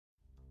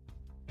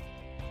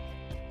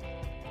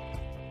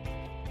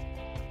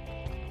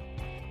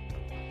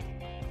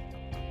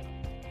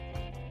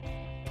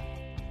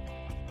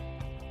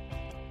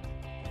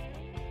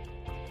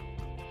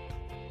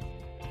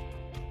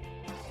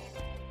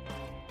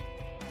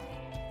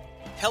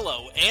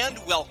Hello and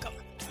welcome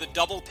to the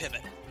Double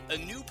Pivot, a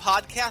new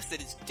podcast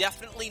that is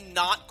definitely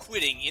not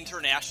quitting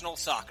international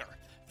soccer.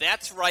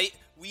 That's right,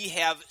 we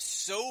have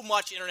so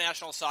much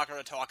international soccer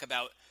to talk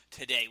about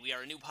today. We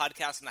are a new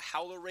podcast on the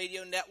Howler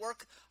Radio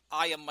Network.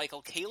 I am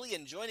Michael Cayley,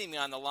 and joining me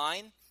on the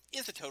line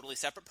is a totally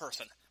separate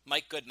person,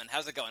 Mike Goodman.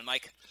 How's it going,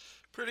 Mike?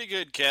 Pretty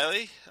good,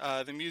 Kelly.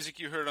 The music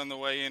you heard on the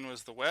way in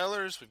was the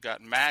Whalers. We've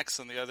got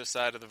Max on the other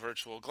side of the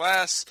virtual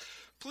glass.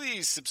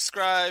 Please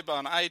subscribe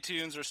on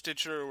iTunes or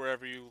Stitcher or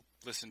wherever you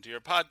listen to your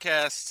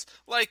podcasts.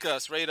 Like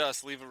us, rate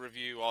us, leave a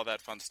review, all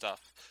that fun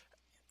stuff.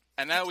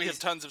 And now we have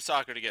tons of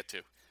soccer to get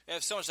to. We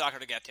have so much soccer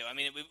to get to. I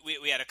mean,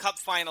 we had a cup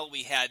final.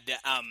 We had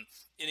an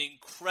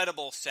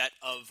incredible set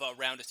of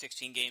round of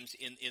 16 games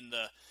in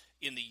the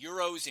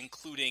Euros,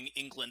 including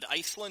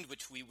England-Iceland,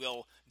 which we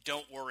will,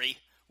 don't worry,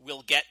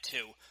 we'll get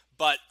to.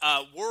 But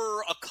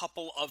we're a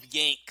couple of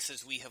Yanks,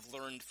 as we have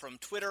learned from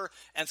Twitter,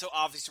 and so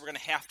obviously we're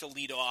going to have to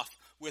lead off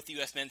with the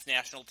U.S. men's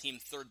national team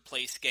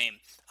third-place game.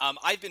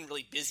 I've been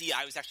really busy.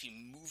 I was actually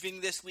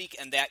moving this week,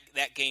 and that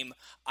game,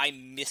 I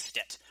missed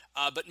it.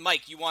 But,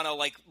 Mike, you want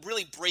to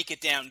really break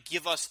it down,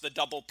 give us the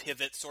double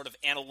pivot sort of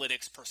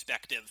analytics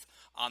perspective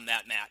on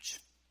that match.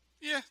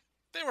 Yeah,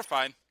 they were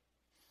fine.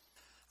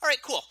 All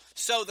right, cool.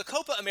 So the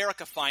Copa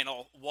America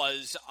final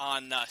was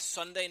on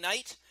Sunday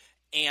night.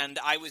 And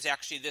I was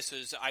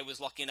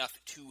lucky enough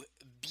to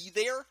be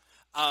there.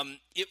 I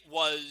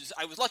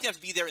was lucky enough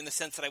to be there in the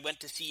sense that I went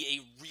to see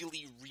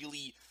really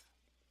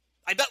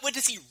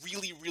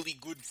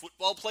good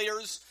football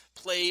players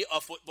play a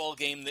football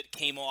game that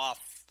came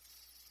off.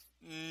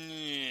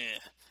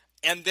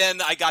 And then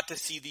I got to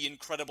see the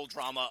incredible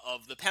drama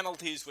of the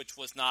penalties, which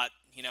was not,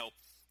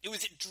 it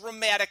was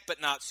dramatic but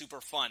not super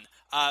fun.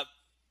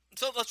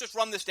 So let's just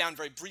run this down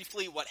very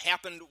briefly. What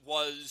happened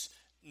was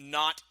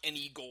not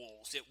any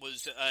goals. It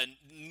was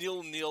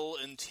 0-0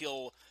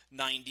 until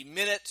 90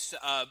 minutes.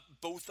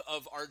 Both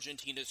of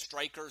Argentina's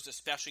strikers,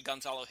 especially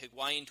Gonzalo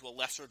Higuain, to a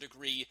lesser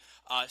degree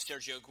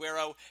Sergio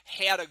Aguero,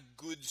 had a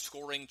good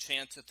scoring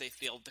chance that they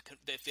failed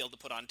to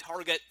put on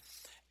target,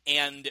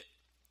 and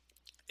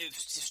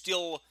it's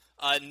still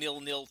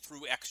 0-0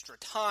 through extra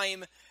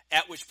time.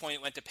 At which point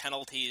it went to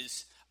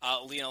penalties.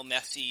 Lionel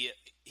Messi,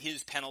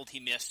 his penalty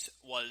miss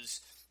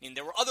was. I mean,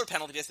 there were other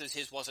penalty misses.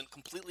 His wasn't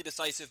completely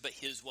decisive, but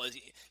his was,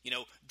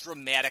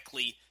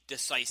 dramatically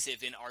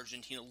decisive in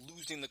Argentina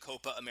losing the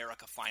Copa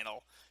America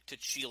final to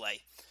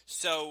Chile.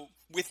 So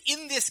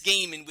within this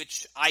game in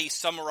which I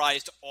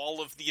summarized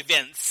all of the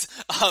events,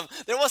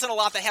 there wasn't a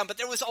lot that happened, but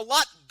there was a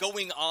lot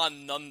going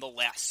on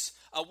nonetheless.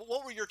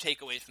 What were your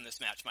takeaways from this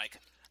match, Mike?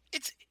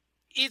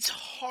 It's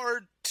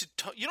hard to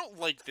talk. You don't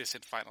like this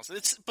in finals,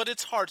 but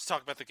it's hard to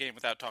talk about the game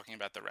without talking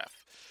about the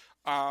ref.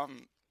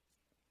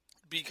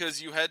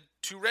 Because you had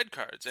 2 red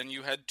cards, and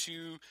you had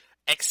 2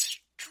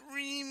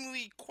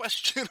 extremely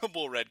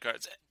questionable red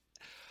cards.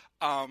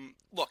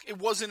 Look, it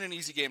wasn't an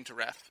easy game to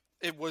ref.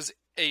 It was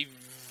a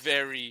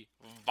very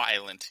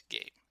violent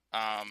game.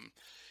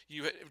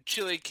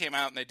 Chile came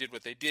out and they did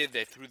what they did.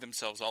 They threw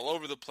themselves all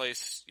over the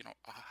place,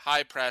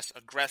 high press,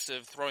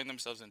 aggressive, throwing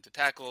themselves into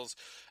tackles.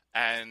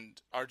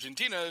 And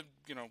Argentina,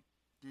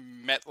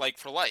 met like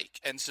for like.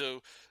 And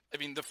so,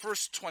 the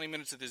first 20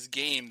 minutes of this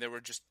game, there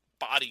were just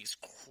bodies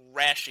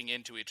crashing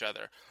into each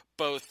other,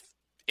 both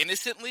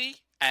innocently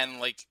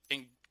and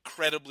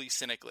incredibly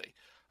cynically.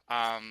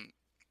 And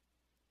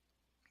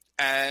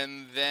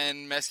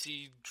then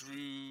Messi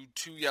drew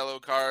 2 yellow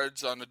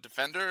cards on a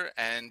defender,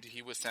 and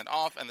he was sent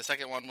off. And the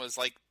second one was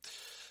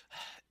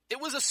it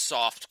was a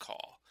soft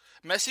call.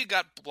 Messi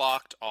got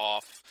blocked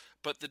off,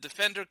 but the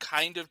defender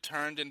kind of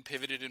turned and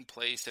pivoted in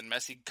place, and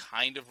Messi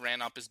kind of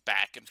ran up his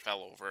back and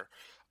fell over.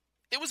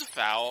 It was a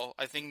foul.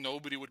 I think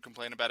nobody would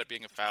complain about it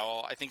being a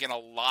foul. I think in a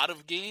lot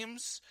of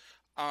games,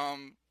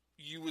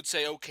 you would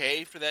say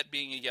okay for that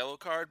being a yellow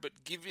card.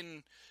 But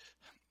given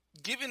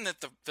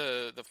that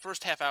the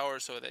first half hour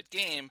or so of that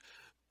game,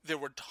 there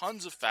were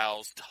tons of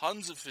fouls,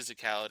 tons of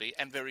physicality,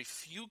 and very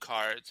few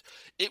cards,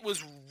 it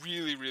was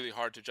really, really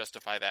hard to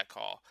justify that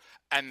call.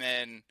 And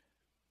then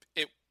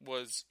it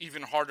was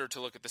even harder to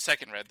look at the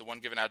second red, the one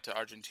given out to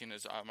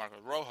Argentina's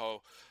Marco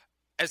Rojo,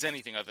 as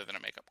anything other than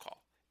a makeup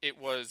call. It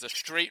was a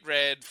straight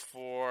red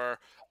for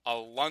a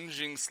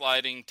lunging,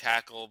 sliding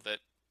tackle that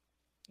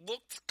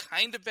looked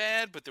kind of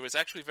bad, but there was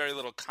actually very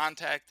little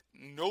contact.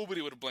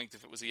 Nobody would have blinked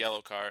if it was a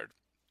yellow card.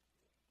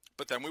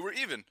 But then we were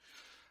even.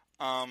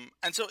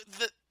 And so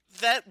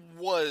that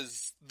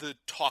was the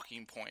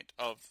talking point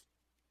of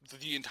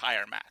the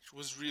entire match,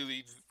 was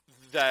really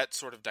that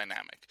sort of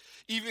dynamic.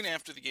 Even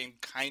after the game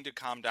kind of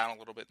calmed down a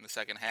little bit in the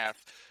second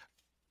half,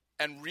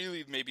 and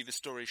really, maybe the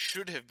story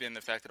should have been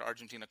the fact that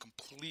Argentina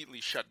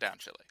completely shut down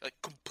Chile.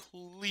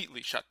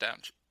 Completely shut down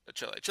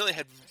Chile. Chile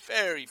had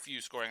very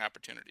few scoring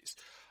opportunities.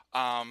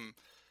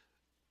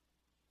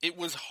 It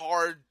was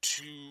hard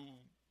to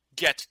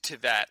get to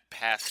that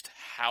past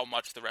how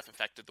much the ref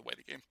affected the way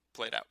the game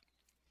played out.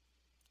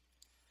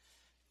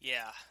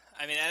 Yeah,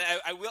 I mean,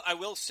 I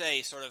will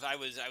say, sort of, I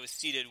was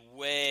seated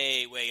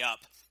way up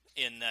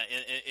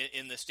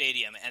in the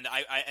stadium, and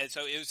and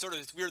so it was sort of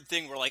this weird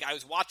thing where like I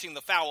was watching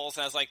the fouls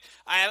and I was like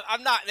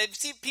I'm not.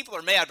 See, people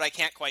are mad, but I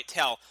can't quite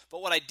tell.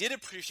 But what I did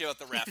appreciate about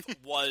the ref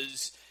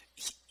was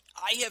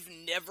I have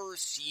never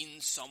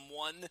seen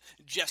someone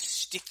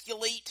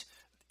gesticulate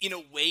in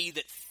a way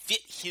that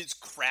fit his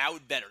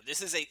crowd better.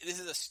 This is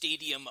a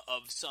stadium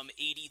of some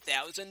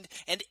 80,000,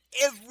 and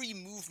every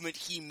movement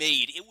he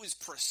made, it was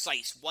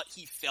precise. What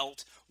he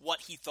felt, what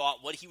he thought,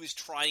 what he was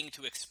trying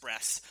to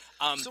express.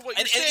 So what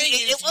you're saying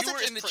is you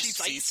were in the cheap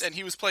seats, and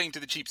he was playing to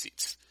the cheap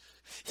seats.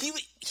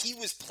 He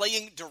was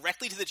playing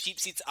directly to the cheap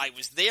seats. I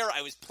was there.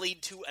 I was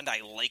played to, and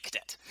I liked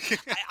it.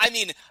 I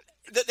mean.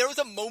 There was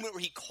a moment where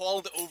he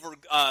called over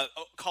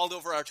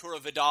Arturo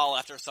Vidal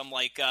after some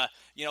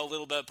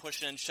little bit of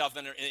pushing and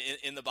shoving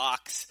in the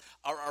box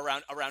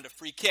around a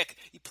free kick.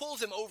 He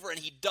pulls him over and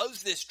he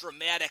does this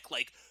dramatic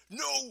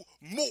no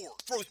more,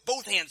 throws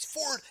both hands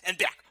forward and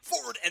back,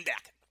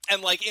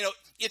 and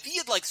if he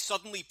had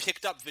suddenly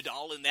picked up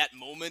Vidal in that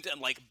moment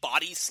and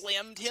body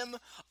slammed him,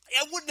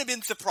 I wouldn't have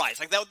been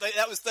surprised.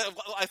 That was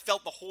I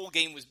felt the whole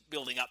game was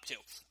building up to.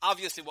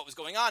 Obviously, what was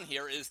going on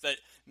here is that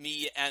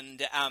me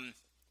and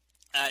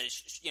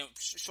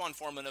Sean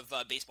Foreman of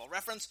Baseball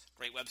Reference,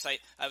 great website.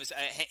 I was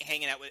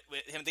hanging out with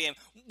him at the game.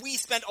 We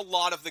spent a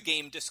lot of the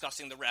game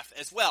discussing the ref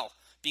as well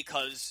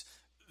because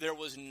there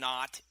was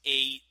not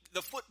a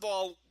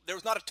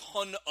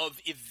ton of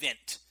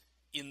event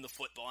in the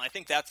football. And I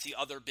think that's the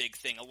other big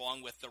thing,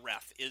 along with the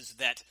ref, is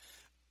that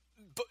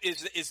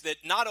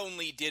not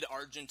only did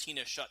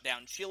Argentina shut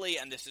down Chile,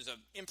 and this is an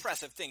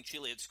impressive thing.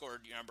 Chile had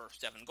scored,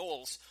 7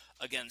 goals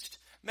against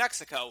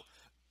Mexico.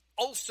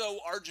 Also,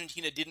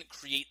 Argentina didn't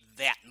create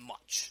that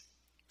much.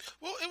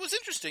 Well, it was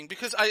interesting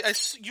because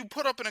you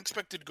put up an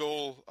expected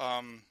goal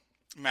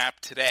map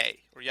today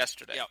or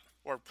yesterday, yep.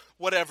 or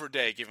whatever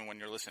day, given when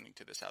you're listening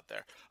to this out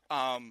there,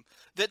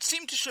 that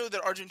seemed to show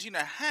that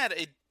Argentina had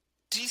a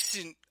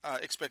decent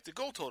expected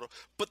goal total,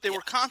 but they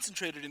were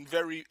concentrated in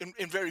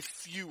very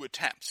few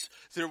attempts.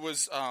 There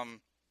was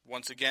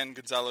once again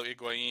Gonzalo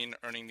Higuain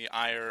earning the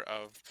ire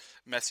of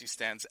Messi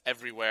stands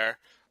everywhere.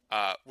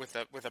 With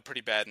a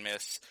pretty bad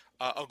miss.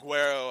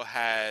 Aguero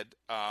had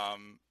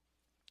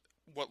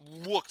what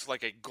looked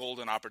like a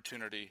golden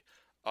opportunity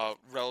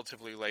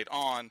relatively late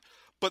on,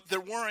 but there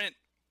weren't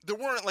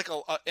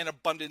an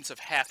abundance of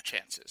half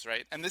chances,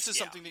 right? And this is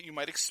something that you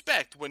might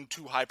expect when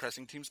two high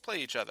pressing teams play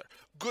each other.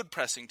 Good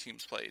pressing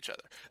teams play each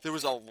other. There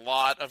was a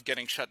lot of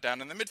getting shut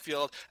down in the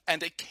midfield,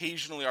 and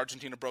occasionally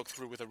Argentina broke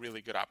through with a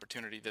really good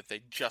opportunity that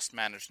they just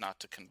managed not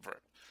to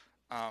convert.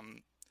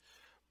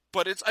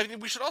 But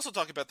we should also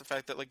talk about the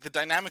fact that the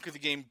dynamic of the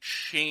game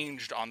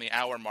changed on the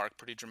hour mark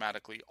pretty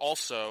dramatically.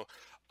 Also,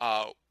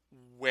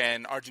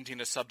 when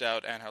Argentina subbed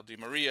out Angel Di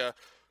Maria,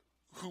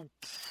 who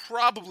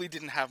probably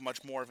didn't have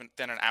much more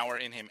than an hour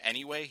in him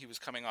anyway. He was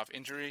coming off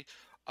injury,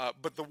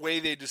 but the way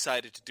they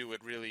decided to do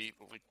it really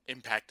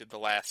impacted the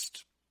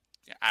last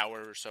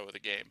hour or so of the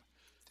game.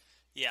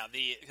 Yeah,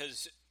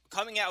 because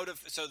coming out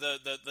of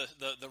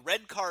the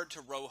red card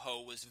to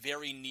Rojo was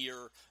very near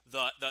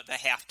the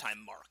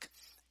halftime mark.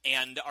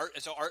 And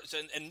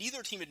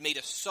neither team had made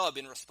a sub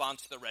in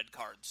response to the red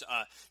cards.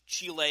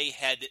 Chile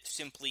had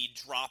simply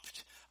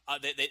dropped.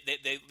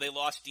 They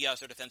lost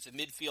Diaz, their defensive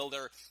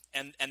midfielder,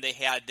 and they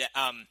had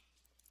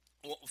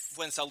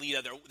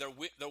Fuenzalida,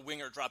 their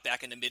winger, drop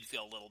back into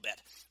midfield a little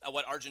bit.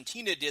 What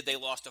Argentina did, they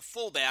lost a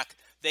fullback.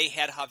 They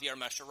had Javier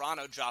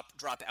Mascherano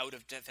drop out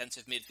of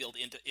defensive midfield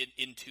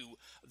into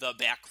the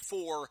back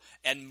four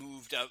and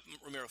moved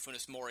Ramiro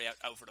Funes Mori out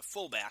over to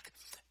fullback.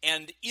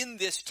 And in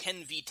this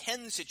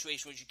 10v10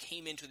 situation, which you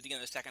came into at the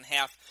beginning of the second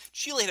half,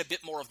 Chile had a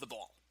bit more of the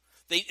ball.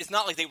 It's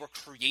not like they were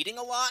creating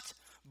a lot,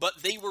 but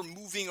they were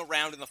moving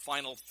around in the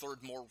final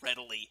third more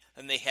readily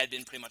than they had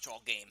been pretty much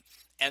all game.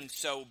 And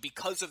so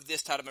because of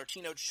this, Tata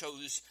Martino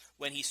chose,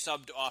 when he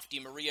subbed off Di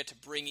Maria, to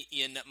bring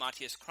in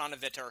Matthias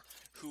Kronevetter,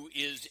 who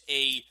is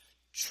a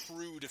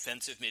true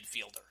defensive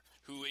midfielder.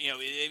 Who,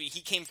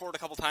 he came forward a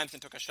couple times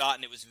and took a shot,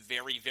 and it was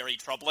very, very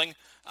troubling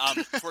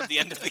toward the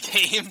end of the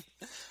game.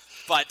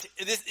 But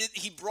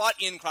he brought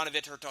in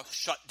Kronevetter to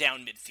shut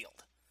down midfield.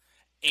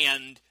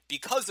 And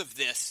because of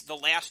this, the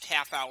last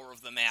half hour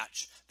of the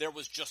match, there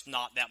was just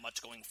not that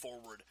much going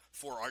forward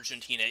for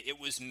Argentina. It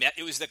was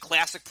the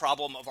classic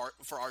problem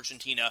for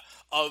Argentina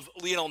of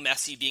Lionel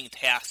Messi being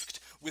tasked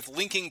with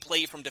linking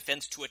play from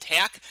defense to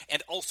attack,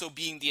 and also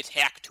being the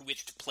attack to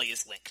which play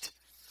is linked.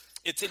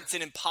 It's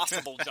an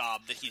impossible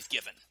job that he's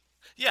given.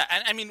 Yeah,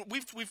 and I mean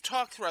we've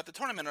talked throughout the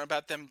tournament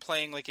about them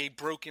playing like a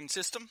broken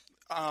system.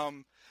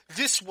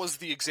 This was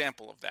the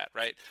example of that,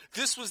 right?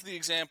 This was the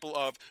example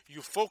of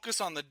you focus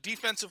on the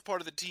defensive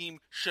part of the team,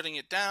 shutting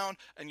it down,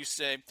 and you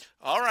say,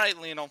 all right,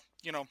 Lionel,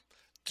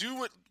 do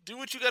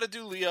what you got to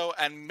do, Leo,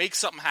 and make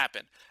something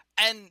happen.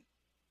 And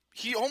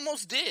he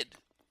almost did,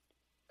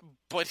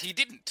 but he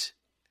didn't.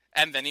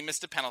 And then he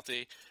missed a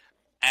penalty,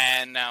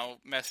 and now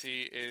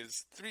Messi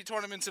is 3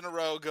 tournaments in a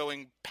row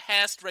going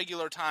past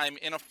regular time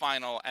in a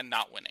final and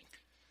not winning.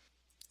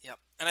 Yep.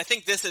 And I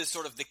think this is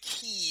sort of the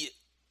key.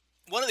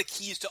 one of the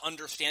keys to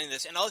understanding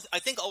this, and I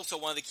think also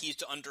one of the keys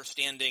to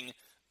understanding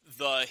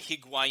the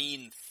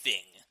Higuain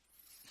thing,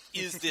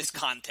 is this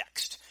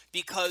context.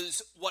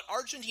 Because what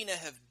Argentina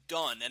have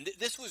done, and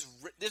this was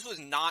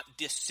not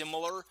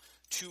dissimilar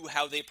to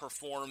how they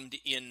performed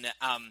in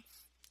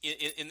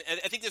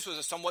I think this was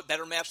a somewhat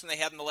better match than they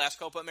had in the last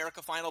Copa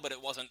America final, but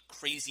it wasn't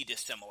crazy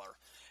dissimilar.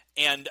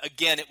 And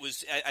again,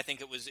 I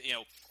think it was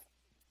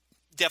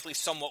definitely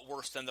somewhat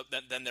worse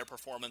than their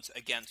performance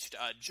against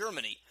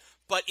Germany.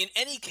 But in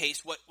any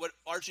case, what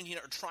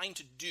Argentina are trying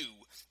to do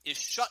is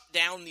shut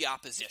down the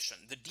opposition,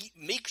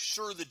 make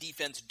sure the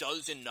defense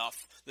does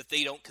enough that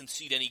they don't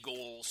concede any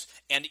goals.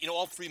 And in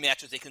all three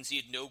matches, they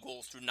conceded no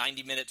goals through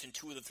 90 minutes, and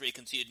 2 of the 3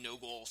 conceded no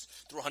goals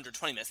through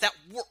 120 minutes. That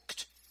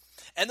worked.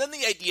 And then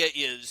the idea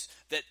is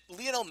that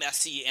Lionel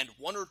Messi and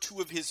 1 or 2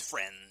 of his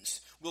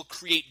friends will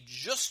create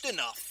just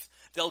enough.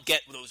 They'll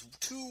get those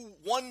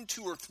 1,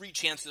 2, or 3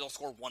 chances. They'll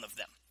score 1 of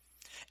them.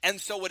 And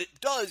so what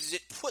it does is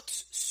it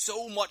puts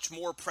so much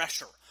more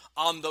pressure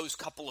on those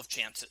couple of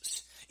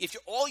chances. If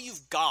all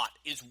you've got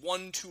is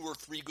 1, 2, or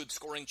 3 good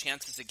scoring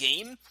chances a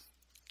game,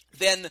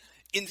 then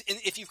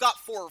if you've got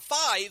 4 or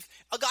 5,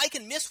 a guy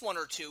can miss 1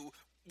 or 2,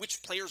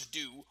 which players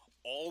do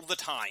all the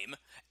time,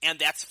 and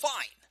that's fine.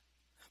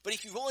 But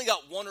if you've only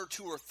got 1 or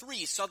 2 or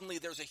 3, suddenly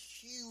there's a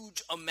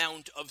huge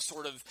amount of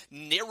sort of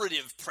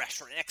narrative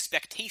pressure and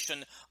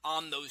expectation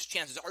on those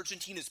chances.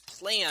 Argentina's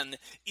plan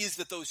is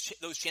that those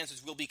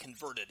chances will be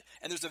converted,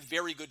 and there's a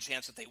very good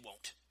chance that they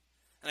won't.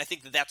 And I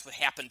think that's what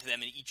happened to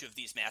them in each of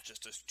these matches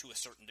to a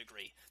certain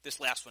degree. This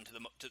last one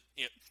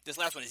this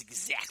last one is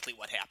exactly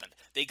what happened.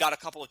 They got a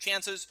couple of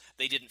chances,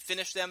 they didn't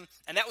finish them,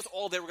 and that was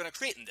all they were going to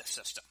create in this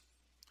system.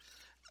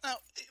 Now,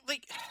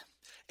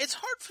 it's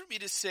hard for me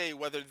to say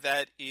whether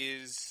that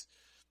is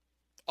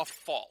a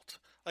fault.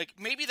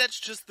 Maybe that's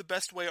just the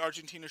best way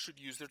Argentina should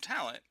use their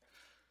talent.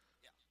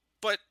 Yeah.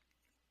 But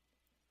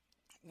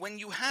when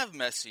you have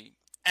Messi,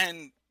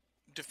 and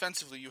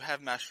defensively you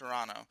have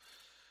Mascherano,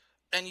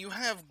 and you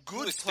have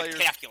good players...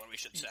 spectacular, we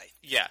should say.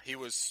 Yeah, he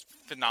was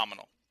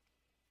phenomenal.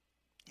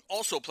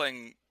 Also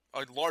playing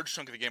a large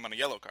chunk of the game on a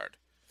yellow card.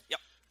 Yep.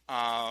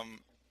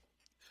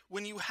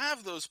 When you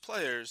have those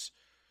players...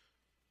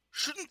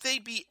 shouldn't they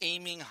be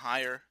aiming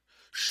higher?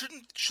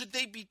 Should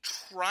they be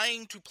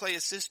trying to play a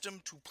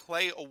system to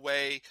play a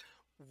way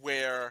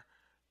where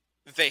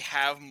they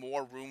have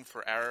more room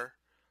for error?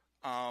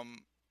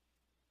 And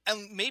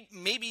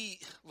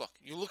maybe look,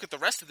 you look at the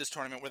rest of this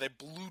tournament where they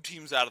blew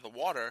teams out of the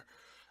water.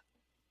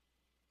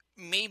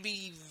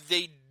 Maybe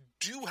they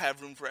do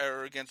have room for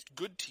error against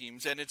good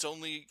teams, and it's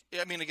only,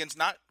 against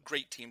not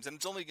great teams, and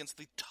it's only against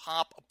the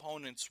top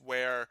opponents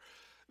where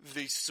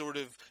they sort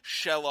of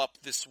shell up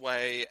this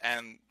way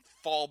and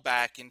fall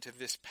back into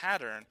this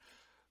pattern.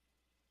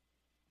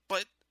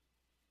 But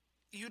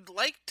you'd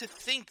like to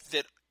think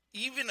that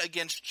even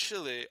against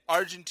Chile,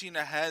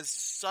 Argentina has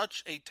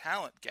such a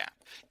talent gap,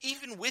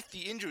 even with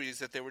the injuries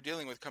that they were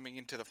dealing with coming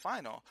into the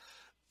final,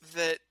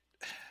 that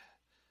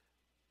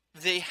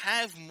they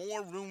have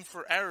more room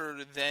for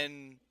error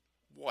than,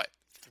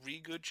 3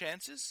 good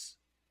chances?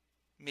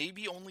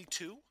 Maybe only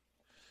 2?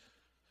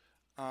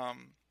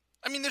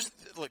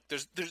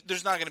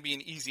 There's not going to be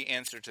an easy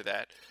answer to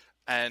that.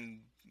 And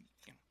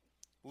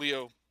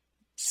Leo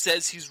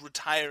says he's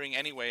retiring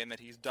anyway and that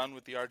he's done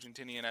with the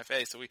Argentinian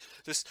FA. So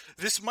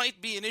this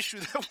might be an issue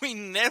that we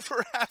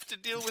never have to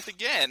deal with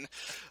again.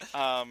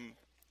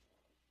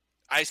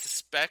 I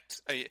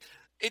suspect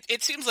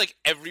it seems like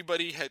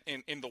everybody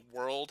in the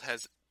world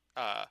has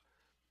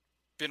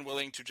been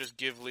willing to just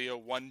give Leo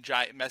one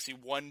giant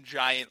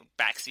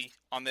backseat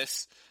on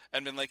this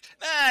and been like,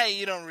 nah,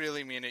 you don't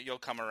really mean it. You'll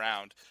come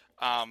around.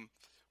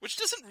 Which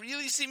doesn't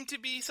really seem to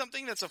be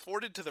something that's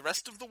afforded to the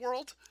rest of the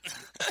world.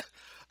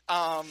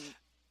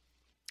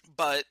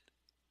 But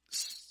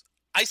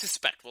I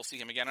suspect we'll see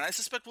him again, and I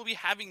suspect we'll be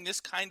having this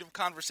kind of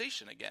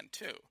conversation again,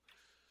 too.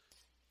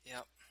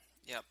 Yep.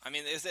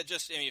 Is that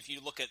just, if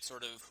you look at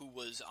sort of who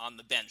was on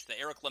the bench, the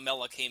Eric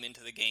Lamela came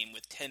into the game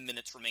with 10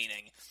 minutes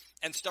remaining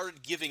and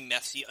started giving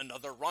Messi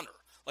another runner.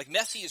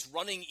 Messi is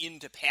running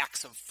into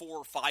packs of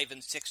 4, 5,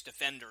 and 6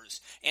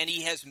 defenders, and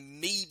he has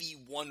maybe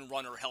one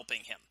runner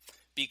helping him.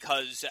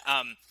 Because,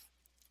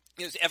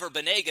 Ever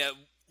Banega,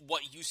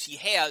 what use he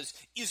has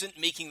isn't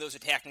making those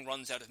attacking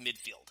runs out of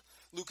midfield.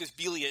 Lucas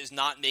Bilia is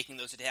not making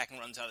those attacking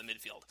runs out of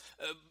midfield.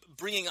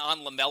 Bringing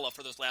on Lamela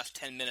for those last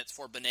 10 minutes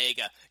for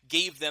Banega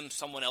gave them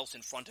someone else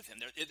in front of him.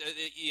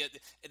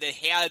 They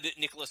had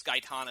Nicolas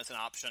Gaitan as an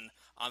option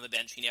on the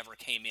bench. He never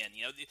came in.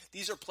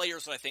 These are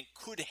players that I think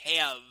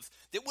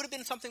that would have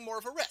been something more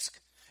of a risk.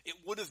 It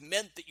would have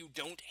meant that you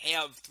don't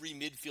have 3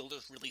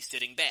 midfielders really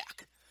sitting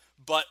back.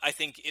 But I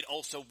think it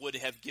also would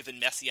have given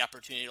Messi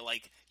opportunity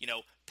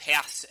to,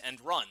 pass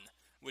and run,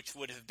 which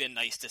would have been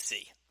nice to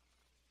see.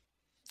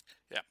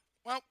 Yeah.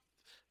 Well,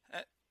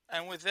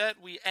 and with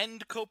that, we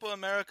end Copa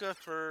America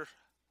for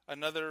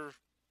another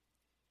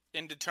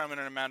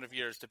indeterminate amount of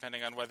years,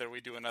 depending on whether we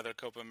do another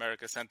Copa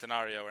America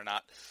Centenario or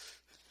not.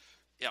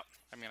 Yeah.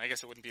 I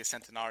guess it wouldn't be a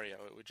Centenario.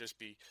 It would just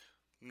be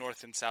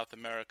North and South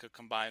America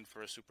combined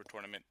for a super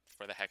tournament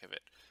for the heck of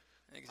it.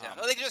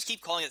 Exactly. They can just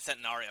keep calling it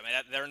Centenario. I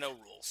mean, there are no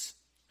rules.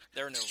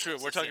 There are no rules. It's true.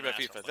 We're talking about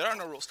FIFA. Football. There are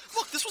no rules.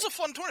 Look, this was a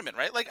fun tournament,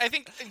 right? Like, I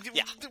think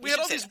we had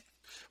all these.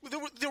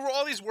 There were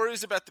all these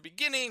worries about the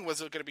beginning.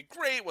 Was it going to be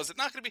great? Was it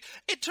not going to be?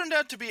 It turned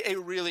out to be a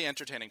really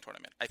entertaining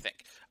tournament, I think,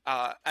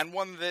 and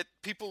one that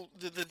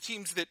the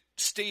teams that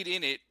stayed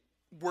in it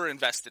were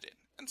invested in.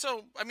 And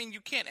so, I mean, you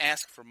can't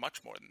ask for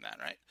much more than that,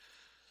 right?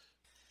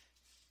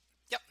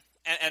 Yep.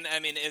 And I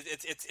mean,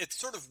 it's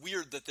sort of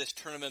weird that this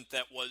tournament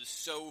that was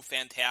so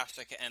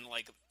fantastic and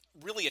like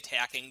really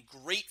attacking,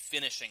 great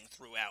finishing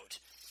throughout,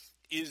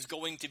 is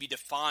going to be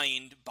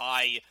defined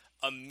by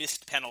a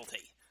missed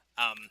penalty.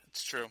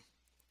 It's true.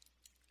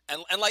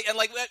 And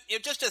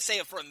just to say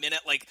it for a minute,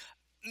 like,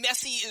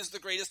 Messi is the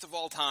greatest of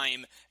all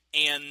time,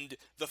 and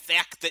the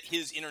fact that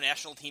his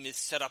international team is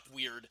set up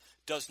weird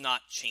does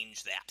not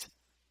change that.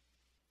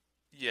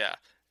 Yeah.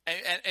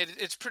 And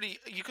it's pretty.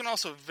 You can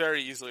also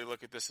very easily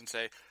look at this and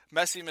say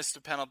Messi missed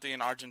a penalty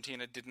and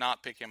Argentina did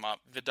not pick him up.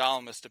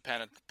 Vidal missed a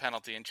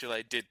penalty and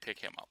Chile did pick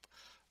him up.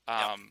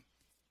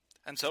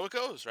 And so it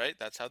goes, right?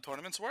 That's how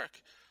tournaments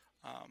work.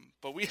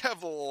 But we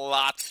have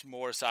lots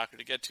more soccer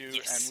to get to,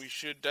 and we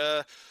should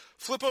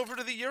flip over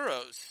to the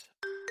Euros.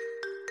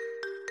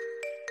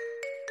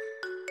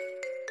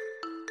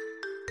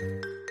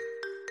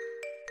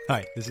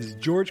 Hi, this is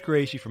George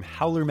Qureshi from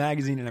Howler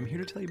Magazine, and I'm here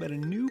to tell you about a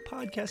new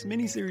podcast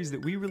miniseries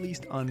that we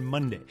released on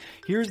Monday.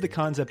 Here's the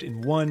concept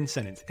in one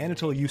sentence.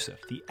 Anatol Yusuf,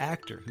 the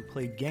actor who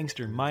played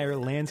gangster Meyer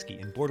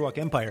Lansky in Boardwalk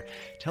Empire,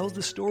 tells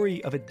the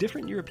story of a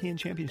different European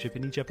championship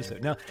in each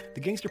episode. Now,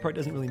 the gangster part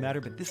doesn't really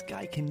matter, but this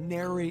guy can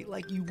narrate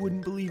like you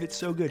wouldn't believe. It's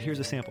so good. Here's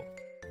a sample.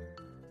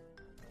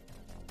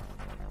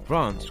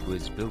 France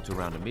was built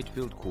around a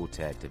midfield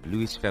quartet of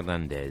Luis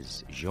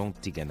Fernandez, Jean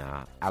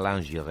Tigana,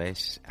 Alain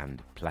Giresse,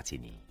 and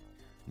Platini,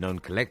 known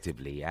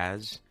collectively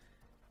as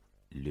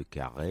Le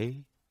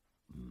Carré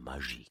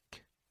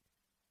Magique,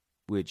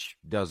 which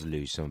does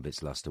lose some of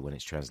its luster when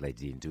it's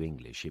translated into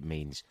English. It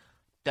means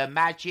the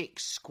magic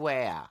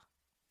square.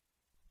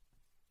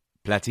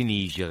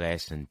 Platini,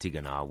 Giresse, and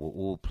Tigana were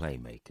all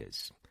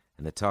playmakers,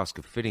 and the task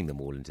of fitting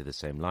them all into the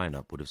same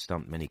lineup would have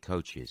stumped many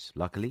coaches.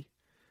 Luckily,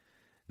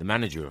 the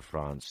manager of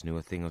France knew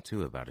a thing or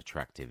two about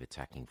attractive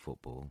attacking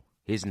football.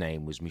 His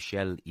name was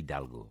Michel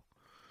Hidalgo.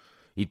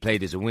 He'd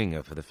played as a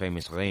winger for the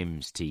famous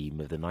Reims team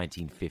of the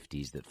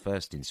 1950s that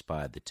first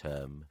inspired the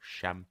term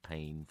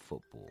champagne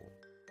football.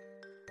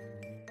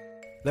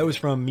 That was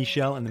from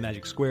Michel and the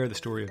Magic Square, the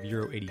story of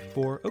Euro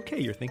 84. Okay,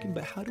 you're thinking,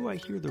 but how do I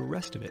hear the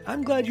rest of it?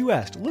 I'm glad you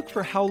asked. Look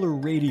for Howler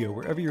Radio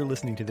wherever you're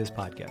listening to this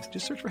podcast.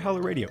 Just search for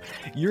Howler Radio.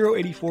 Euro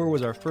 84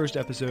 was our first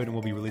episode, and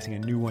we'll be releasing a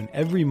new one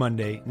every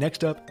Monday.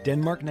 Next up,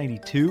 Denmark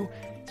 92.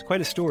 It's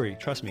quite a story,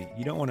 trust me.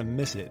 You don't want to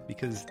miss it,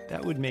 because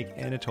that would make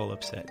Anatol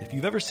upset. If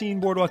you've ever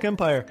seen Boardwalk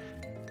Empire,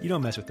 you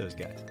don't mess with those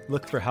guys.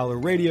 Look for Howler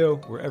Radio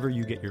wherever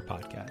you get your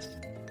podcasts.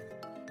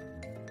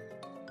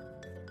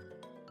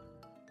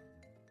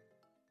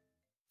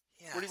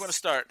 Where do you want to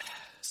start?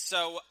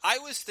 So I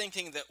was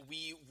thinking that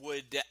we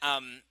would.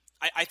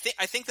 I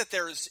think that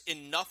there's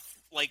enough,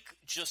 like,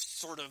 just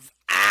sort of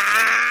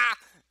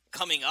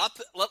coming up.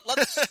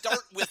 Let's start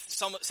with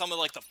some of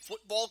like the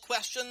football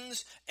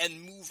questions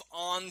and move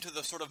on to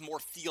the sort of more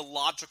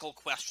theological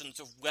questions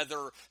of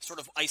whether sort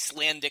of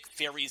Icelandic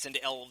fairies and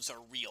elves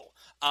are real.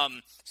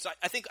 So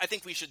I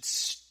think we should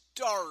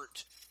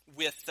start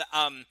with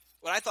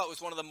what I thought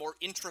was one of the more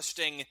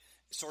interesting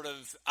sort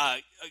of.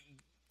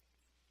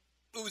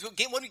 It was one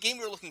game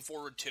we were looking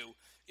forward to.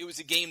 It was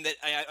a game that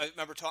I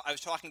remember I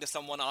was talking to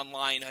someone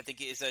online, I think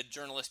is a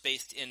journalist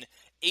based in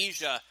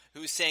Asia,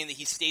 who was saying that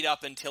he stayed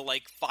up until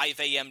like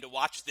 5 a.m. to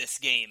watch this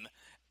game,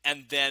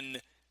 and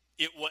then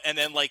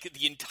like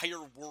the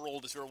entire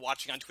world, as we were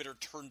watching on Twitter,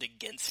 turned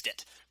against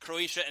it.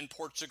 Croatia and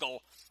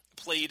Portugal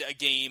played a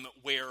game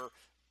where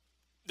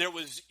there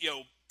was,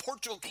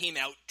 Portugal came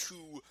out to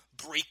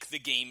break the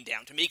game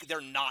down, to make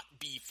there not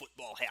be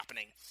football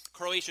happening.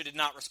 Croatia did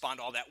not respond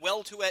all that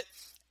well to it.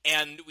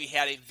 And we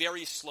had a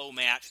very slow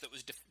match that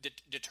was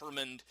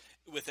determined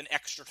with an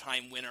extra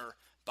time winner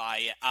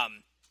by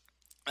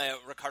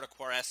Ricardo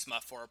Quaresma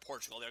for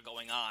Portugal. They're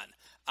going on.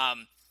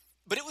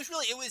 But it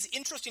was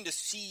interesting to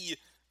see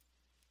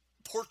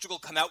Portugal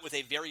come out with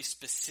a very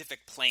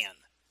specific plan.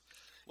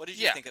 What did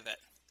you think of it?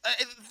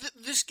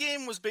 This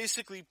game was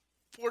basically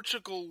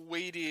Portugal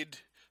waited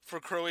for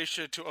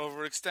Croatia to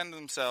overextend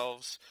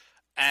themselves.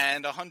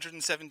 And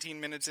 117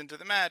 minutes into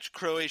the match,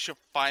 Croatia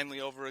finally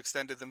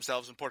overextended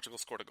themselves and Portugal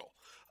scored a goal.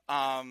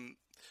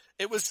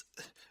 It was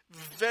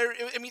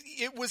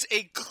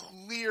a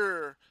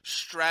clear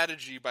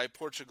strategy by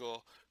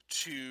Portugal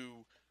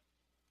to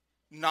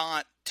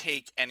not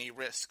take any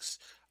risks.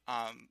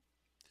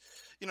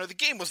 The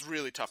game was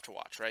really tough to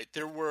watch, right?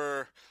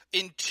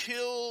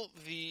 Until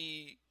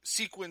the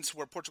sequence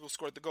where Portugal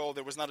scored the goal,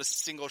 there was not a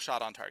single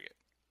shot on target.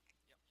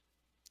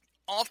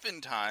 Yep.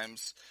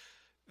 Oftentimes,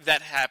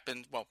 that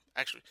happened. Well,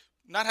 actually,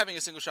 not having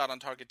a single shot on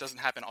target doesn't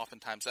happen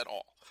oftentimes at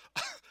all.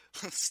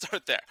 Let's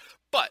start there.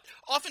 But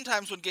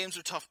oftentimes when games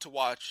are tough to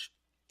watch,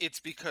 it's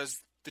because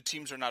the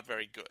teams are not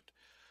very good.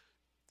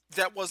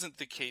 That wasn't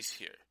the case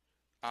here.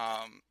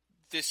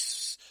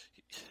 This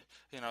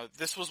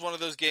was one of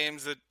those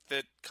games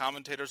that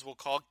commentators will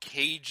call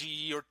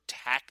cagey or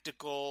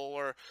tactical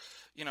or,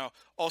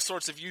 all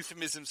sorts of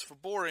euphemisms for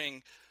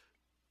boring,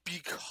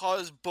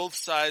 because both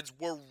sides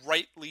were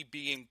rightly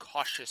being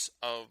cautious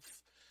of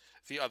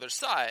the other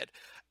side.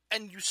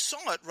 And you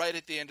saw it right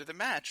at the end of the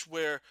match,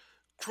 where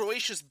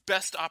Croatia's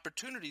best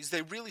opportunities,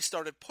 they really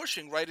started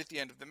pushing right at the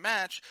end of the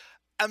match,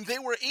 and they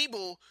were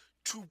able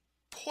to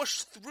push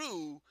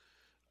through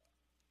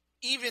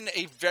even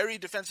a very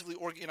defensively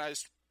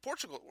organized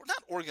Portugal, or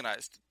not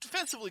organized,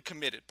 defensively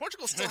committed.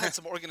 Portugal still had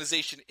some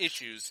organization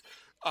issues,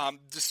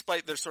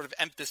 despite their sort of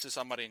emphasis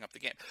on muddying up the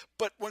game.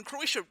 But when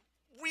Croatia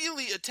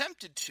really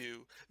attempted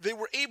to, they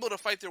were able to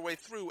fight their way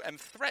through and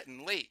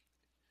threaten late.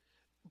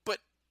 But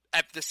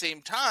at the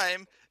same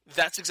time,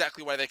 that's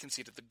exactly why they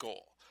conceded the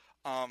goal.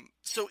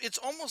 So it's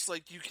almost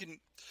like you can,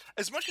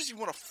 as much as you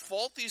want to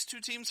fault these two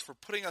teams for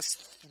putting us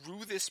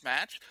through this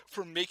match,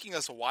 for making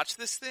us watch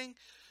this thing,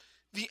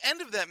 the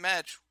end of that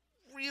match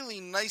really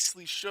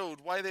nicely showed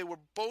why they were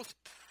both,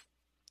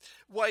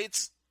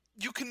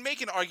 you can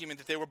make an argument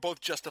that they were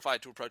both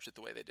justified to approach it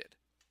the way they did.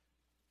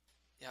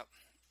 Yep.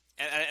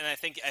 And I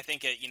think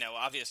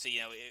obviously,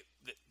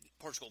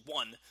 Portugal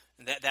won,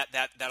 and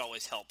that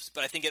always helps.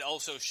 But I think it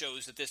also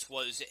shows that this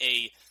was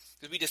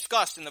as we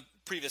discussed in the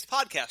previous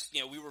podcast,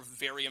 we were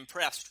very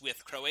impressed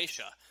with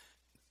Croatia.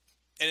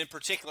 And in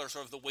particular,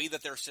 sort of the way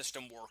that their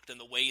system worked and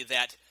the way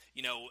that,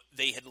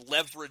 they had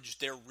leveraged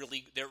their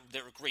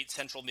great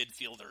central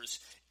midfielders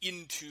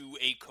into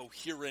a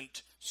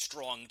coherent,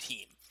 strong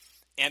team.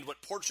 And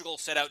what Portugal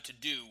set out to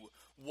do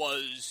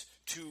was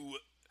to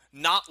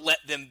not let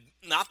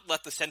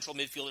the central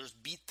midfielders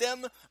beat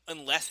them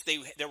unless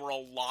there were a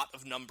lot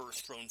of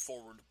numbers thrown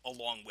forward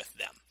along with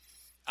them.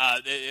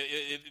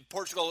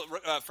 Portugal,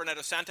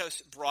 Fernando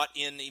Santos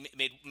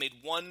made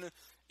one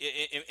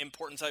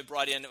important side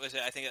brought in. It was,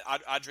 I think,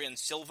 Adrian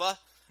Silva,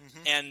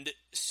 and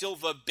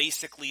Silva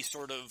basically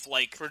sort of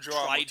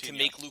tried to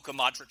make Luka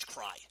Modric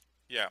cry.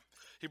 Yeah,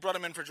 he brought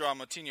him in for Joao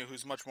Moutinho,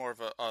 who's much more of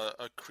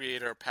a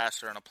creator,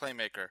 passer, and a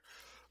playmaker.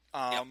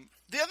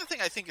 The other thing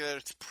I think that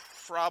it's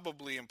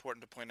probably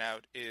important to point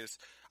out is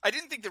I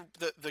didn't think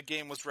the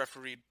game was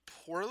refereed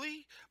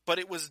poorly, but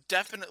it was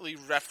definitely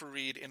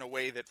refereed in a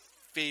way that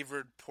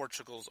favored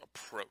Portugal's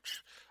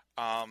approach.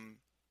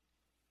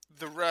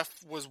 The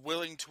ref was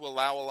willing to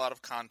allow a lot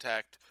of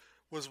contact,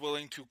 was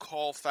willing to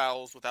call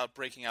fouls without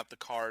breaking out the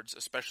cards,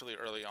 especially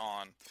early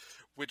on,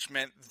 which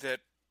meant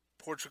that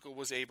Portugal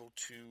was able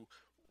to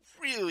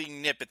really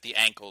nip at the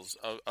ankles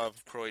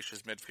of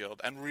Croatia's midfield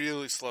and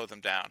really slow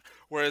them down.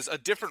 Whereas a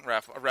different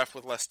ref, a ref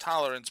with less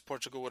tolerance,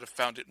 Portugal would have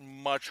found it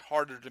much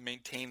harder to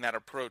maintain that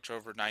approach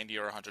over 90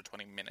 or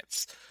 120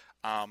 minutes.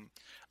 I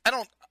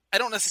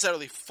don't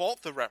necessarily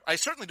fault the ref. I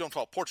certainly don't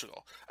fault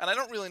Portugal, and I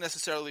don't really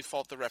necessarily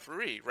fault the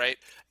referee, right?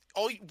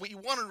 What you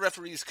want in a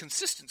referee is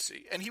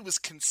consistency, and he was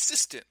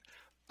consistent.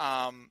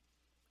 And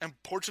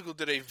Portugal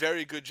did a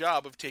very good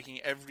job of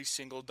taking every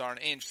single darn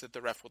inch that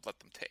the ref would let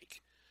them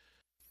take.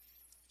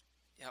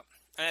 Yeah,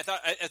 and I thought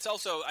it's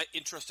also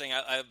interesting.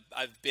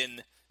 I've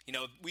been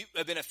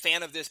a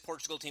fan of this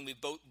Portugal team. We've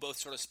both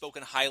sort of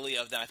spoken highly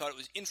of them. I thought it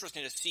was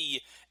interesting to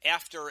see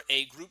after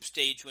a group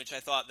stage, which I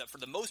thought that for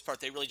the most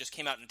part they really just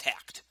came out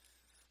intact.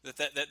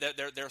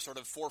 That their sort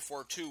of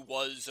 4-4-2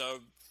 was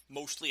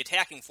mostly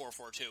attacking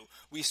 4-4-2.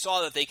 We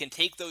saw that they can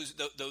take those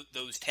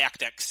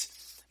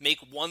tactics, make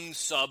one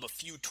sub, a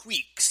few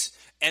tweaks,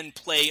 and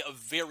play a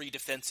very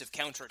defensive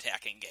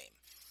counterattacking game.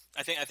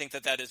 I think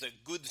that is a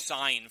good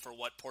sign for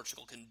what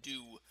Portugal can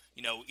do,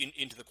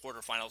 into the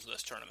quarterfinals of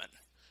this tournament.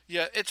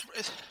 Yeah,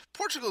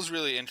 Portugal's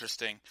really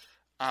interesting.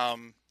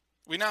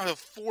 We now have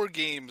 4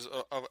 games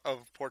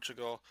of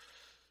Portugal,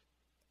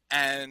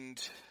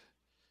 and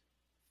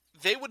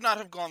they would not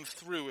have gone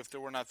through if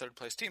there were not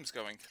third-place teams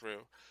going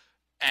through.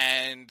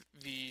 And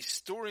the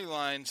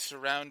storyline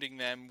surrounding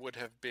them would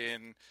have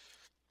been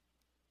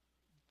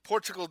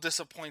Portugal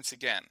disappoints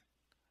again,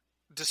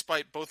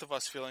 despite both of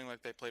us feeling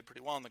like they played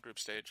pretty well in the group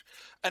stage.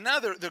 And now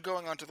they're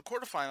going on to the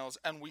quarterfinals,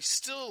 and we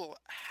still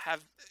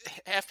have,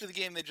 after the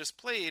game they just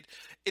played,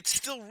 it's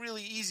still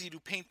really easy to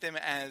paint them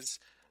as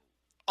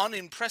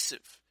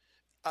unimpressive,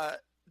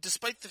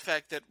 despite the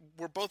fact that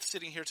we're both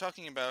sitting here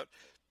talking about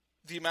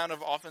the amount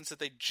of offense that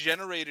they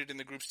generated in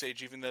the group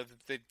stage, even though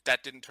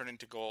that didn't turn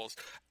into goals.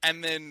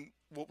 And then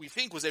what we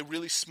think was a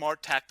really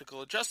smart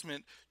tactical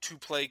adjustment to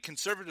play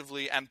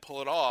conservatively and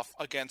pull it off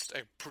against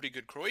a pretty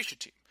good Croatia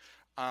team.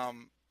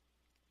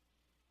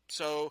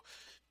 So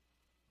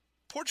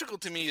Portugal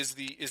to me is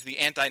the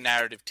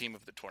anti-narrative team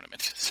of the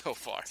tournament so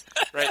far,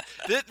 right?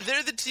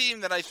 They're the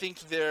team that I think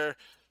their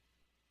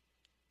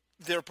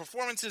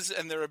performances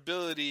and their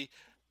ability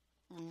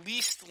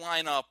least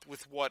line up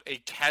with what a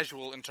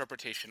casual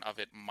interpretation of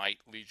it might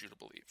lead you to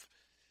believe.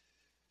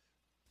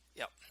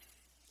 Yep,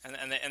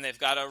 and they've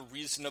got a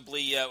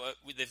reasonably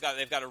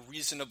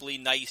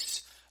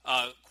nice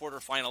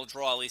quarterfinal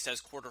draw, at least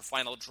as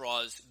quarterfinal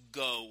draws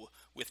go,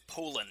 with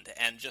Poland.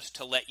 And just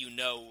to let you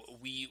know,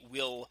 we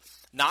will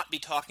not be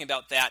talking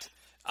about that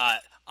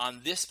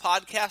on this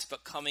podcast,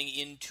 but coming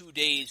in 2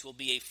 days will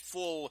be a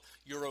full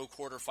Euro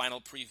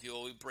quarterfinal preview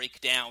where we break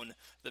down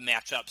the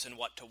matchups and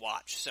what to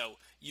watch. So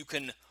you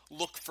can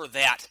look for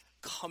that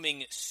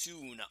coming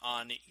soon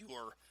on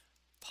your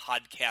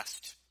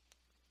podcast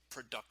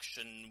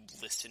production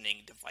listening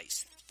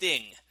device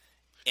thing.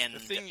 The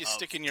thing you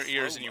stick in your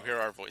ears and you hear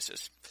our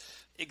voices.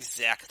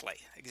 Exactly.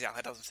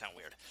 That doesn't sound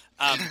weird.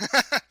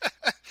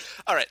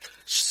 All right.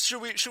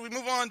 Should we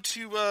move on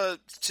to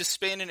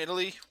Spain and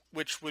Italy,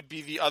 which would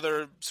be the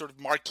other sort of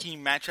marquee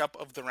matchup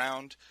of the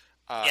round?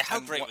 How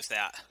great was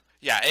that?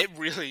 Yeah, it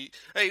really.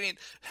 I mean,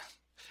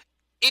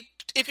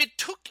 if it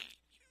took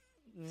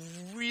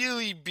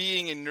really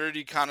being a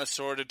nerdy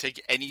connoisseur to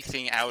take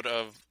anything out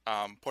of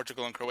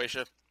Portugal and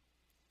Croatia,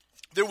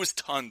 there was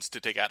tons to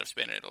take out of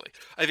Spain and Italy.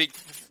 I think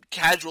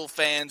casual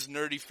fans,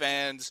 nerdy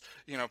fans,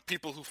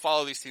 people who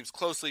follow these teams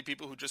closely,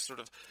 people who just sort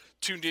of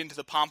tuned into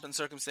the pomp and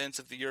circumstance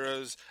of the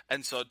Euros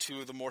and saw two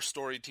of the more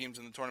storied teams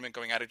in the tournament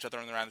going at each other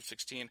in the round of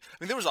 16. I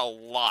mean, there was a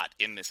lot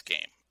in this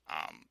game,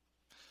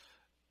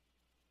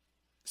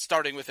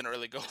 starting with an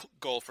early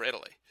goal for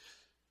Italy.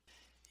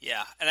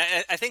 Yeah, and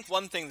I think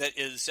one thing that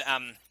is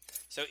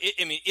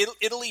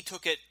Italy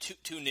took it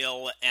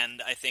 2-0,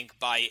 and I think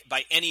by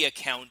any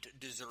account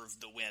deserved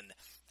the win.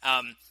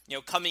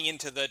 Coming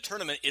into the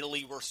tournament,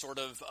 Italy were sort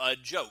of a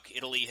joke.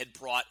 Italy had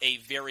brought a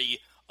very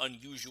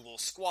unusual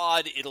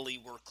squad. Italy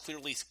were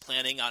clearly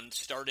planning on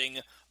starting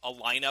a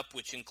lineup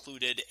which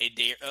included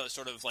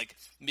sort of like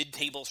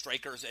mid-table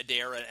strikers,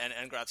 Adair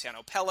and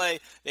Graziano Pelle.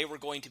 They were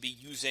going to be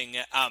using.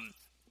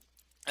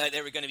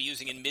 They were going to be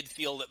using in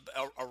midfield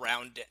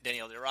around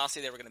Daniele De Rossi.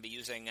 They were going to be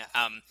using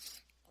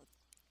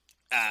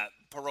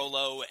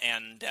Parolo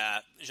and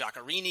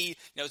Giaccherini.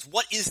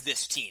 What is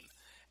this team?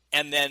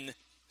 And then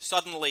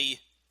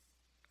suddenly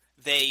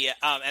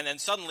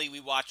we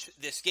watch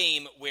this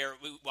game where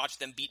we watch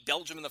them beat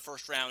Belgium in the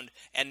first round,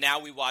 and now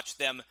we watch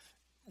them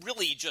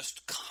really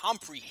just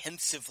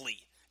comprehensively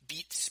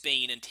beat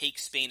Spain and take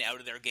Spain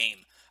out of their game.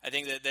 I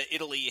think that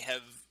Italy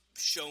have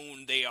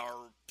shown they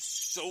are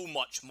so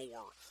much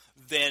more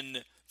than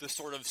the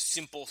sort of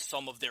simple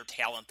sum of their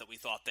talent that we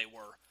thought they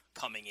were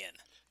coming in.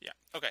 Yeah.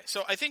 Okay.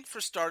 So I think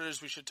for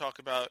starters, we should talk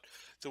about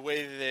the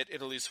way that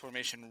Italy's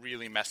formation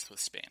really messed with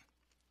Spain.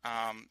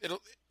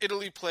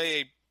 Italy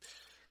play.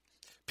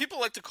 People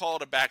like to call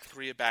it a back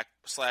three, a back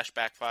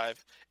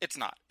five. It's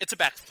not. It's a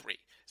back three.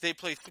 They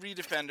play three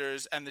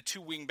defenders, and the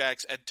two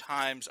wingbacks at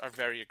times are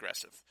very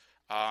aggressive,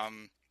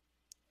 and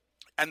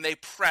they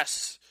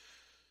press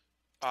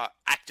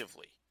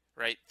actively.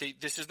 Right?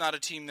 This is not a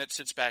team that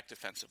sits back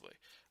defensively.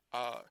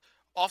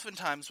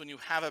 Oftentimes, when you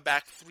have a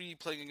back three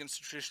playing against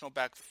a traditional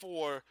back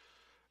four,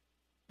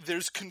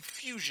 there's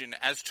confusion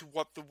as to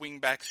what the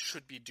wingbacks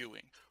should be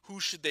doing. Who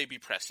should they be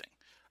pressing?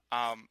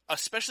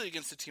 Especially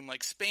against a team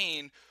like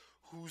Spain,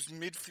 whose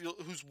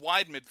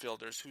wide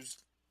midfielders, whose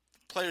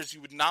players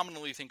you would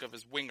nominally think of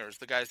as wingers,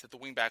 the guys that the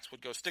wingbacks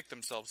would go stick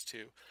themselves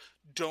to,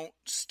 don't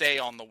stay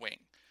on the wing.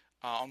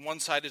 On one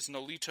side is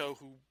Nolito,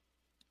 who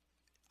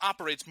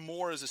operates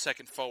more as a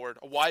second forward,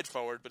 a wide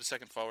forward, but a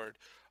second forward.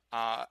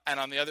 And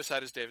on the other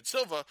side is David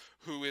Silva,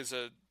 who is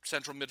a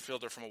central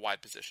midfielder from a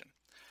wide position.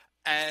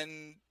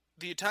 And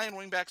the Italian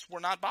wingbacks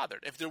were not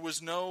bothered. If there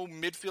was no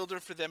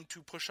midfielder for them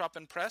to push up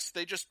and press,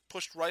 they just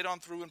pushed right on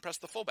through and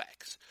pressed the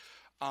fullbacks.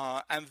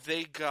 And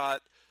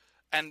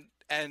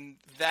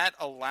that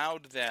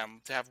allowed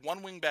them to have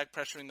one wingback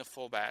pressuring the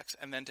fullbacks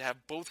and then to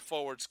have both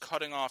forwards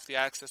cutting off the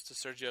access to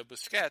Sergio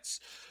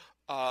Busquets.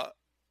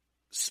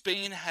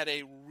 Spain had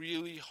a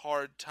really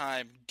hard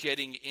time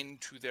getting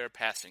into their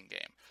passing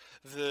game.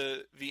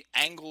 The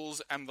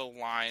angles and the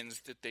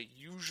lines that they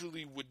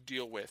usually would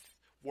deal with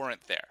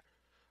weren't there.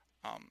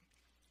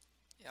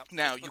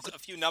 Now, a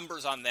few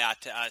numbers on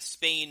that.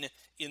 Spain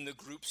in the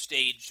group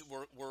stage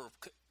were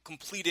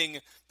completing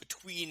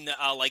between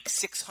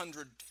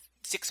 600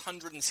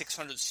 and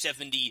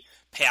 670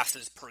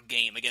 passes per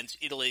game. Against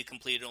Italy,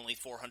 completed only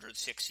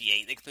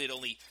 468. They completed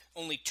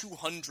only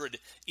 200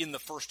 in the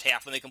first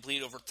half, and they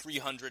completed over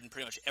 300 in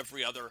pretty much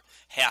every other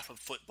half of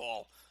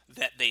football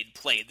that they'd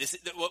played.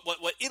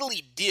 What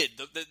Italy did,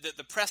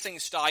 the pressing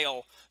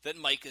style that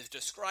Mike is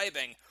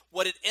describing,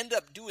 what it ended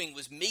up doing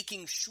was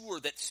making sure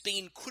that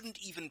Spain couldn't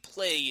even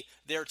play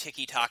their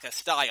tiki-taka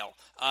style.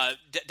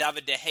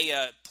 David De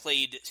Gea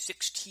played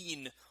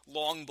 16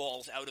 long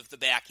balls out of the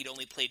back. He'd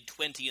only played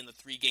 20 in the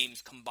 3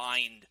 games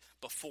combined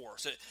before.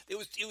 So it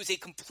was a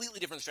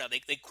completely different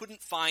strategy. They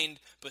couldn't find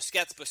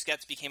Busquets.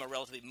 Busquets became a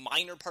relatively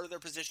minor part of their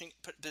possession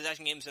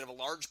game instead of a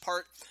large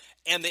part,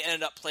 and they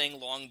ended up playing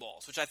long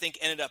balls, which I think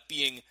ended up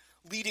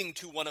leading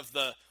to one of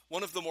the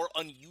more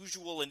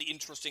unusual and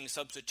interesting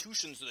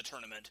substitutions of the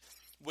tournament,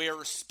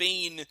 where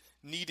Spain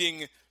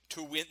needing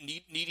to win,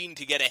 needing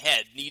to get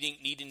ahead,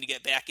 needing to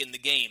get back in the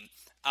game,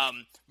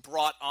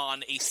 brought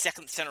on a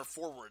second center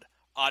forward,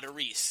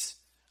 Aduriz,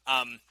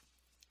 and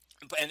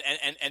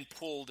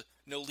pulled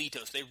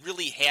Nolito. So they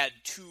really had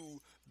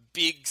two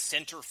big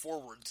center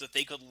forwards that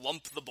they could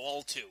lump the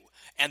ball to,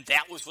 and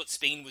that was what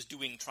Spain was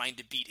doing trying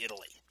to beat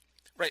Italy.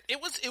 Right. It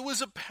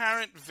was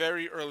apparent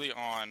very early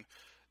on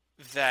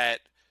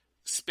that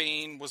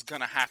Spain was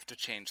going to have to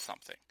change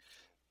something.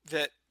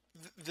 That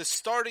the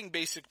starting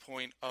basic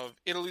point of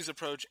Italy's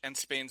approach and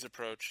Spain's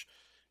approach,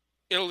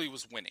 Italy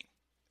was winning.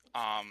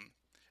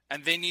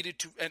 And they needed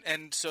to,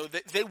 and so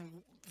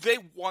they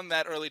won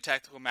that early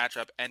tactical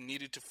matchup and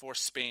needed to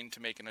force Spain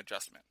to make an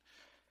adjustment.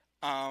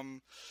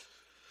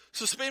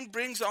 So Spain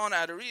brings on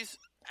Aduriz,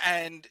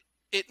 and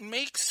it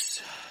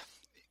makes,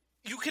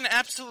 you can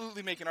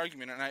absolutely make an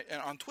argument,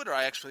 and on Twitter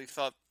I actually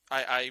thought,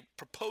 I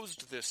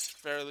proposed this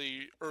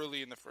fairly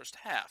early in the first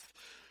half,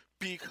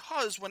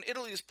 because when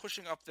Italy is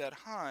pushing up that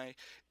high,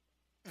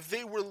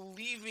 they were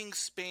leaving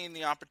Spain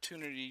the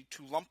opportunity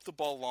to lump the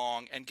ball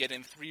long and get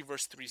in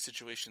 3-versus-3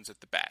 situations at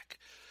the back.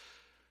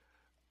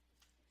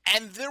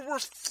 And there were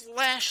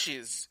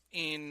flashes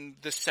in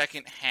the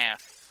second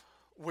half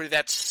where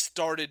that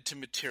started to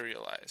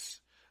materialize.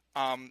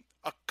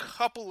 A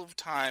couple of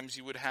times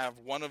you would have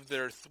one of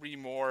their three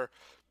more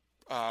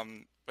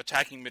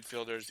attacking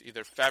midfielders,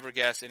 either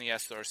Fabregas,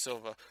 Iniesta, or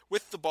Silva,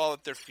 with the ball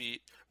at their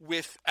feet,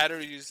 with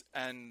Aduriz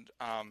and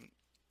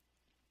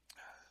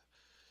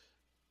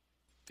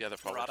the other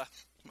forward. Morata.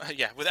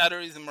 Yeah, with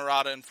Aduriz and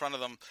Morata in front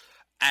of them,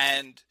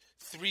 and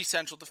three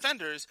central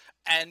defenders,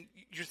 and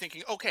you're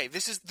thinking, okay,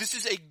 this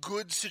is a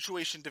good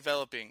situation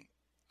developing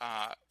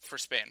for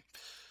Spain.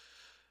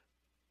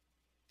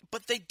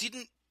 But they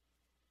didn't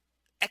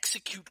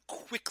execute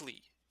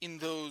quickly in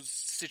those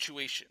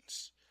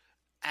situations.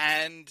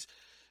 And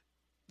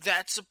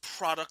that's a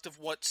product of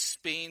what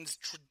Spain's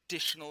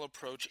traditional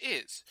approach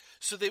is.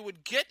 So they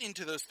would get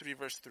into those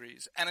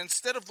 3-versus-3s, and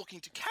instead of looking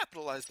to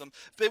capitalize them,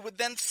 they would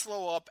then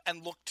slow up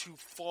and look to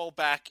fall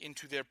back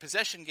into their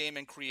possession game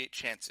and create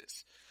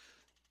chances.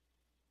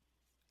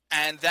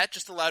 And that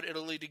just allowed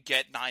Italy to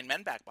get 9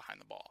 men back behind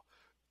the ball.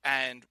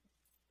 And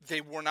they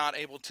were not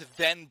able to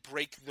then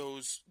break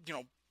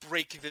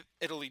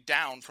Italy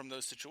down from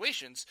those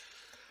situations.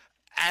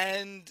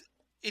 And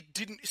it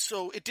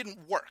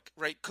didn't work,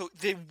 right?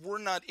 They were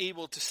not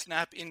able to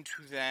snap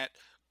into that,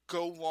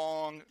 go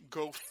long,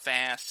 go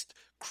fast,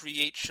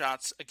 create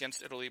shots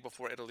against Italy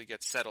before Italy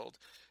gets settled.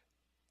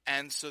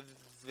 And so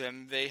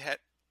then they had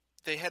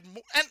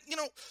more, and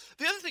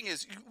the other thing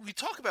is, we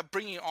talk about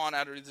bringing on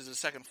Aduriz as a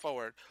second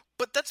forward,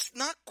 but that's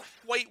not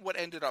quite what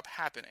ended up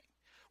happening.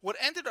 What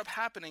ended up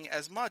happening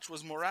as much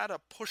was Morata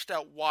pushed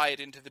out wide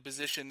into the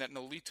position that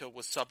Nolito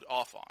was subbed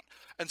off on.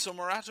 And so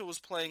Morata was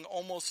playing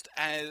almost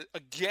as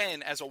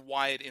a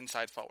wide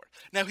inside forward.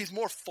 Now, he's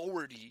more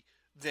forwardy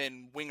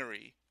than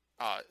wingery,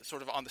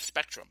 sort of on the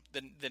spectrum,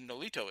 than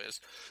Nolito is.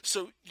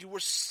 So you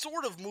were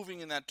sort of moving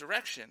in that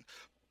direction.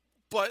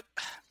 But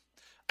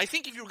I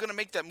think if you were going to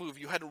make that move,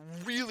 you had to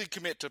really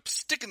commit to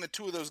sticking the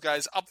two of those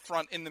guys up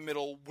front in the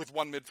middle with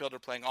one midfielder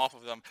playing off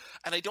of them.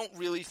 And I don't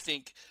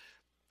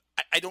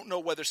know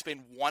whether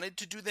Spain wanted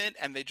to do that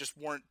and they just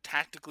weren't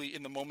tactically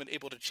in the moment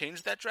able to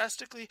change that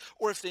drastically,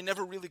 or if they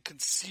never really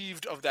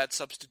conceived of that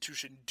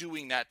substitution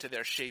doing that to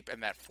their shape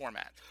and that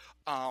format.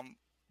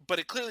 But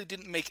it clearly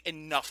didn't make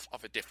enough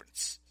of a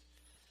difference.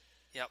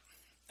 Yep.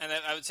 And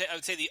I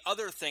would say the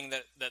other thing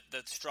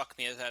that struck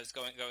me as I was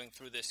going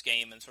through this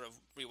game and sort of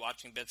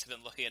rewatching bits of it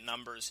and looking at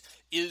numbers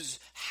is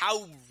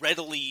how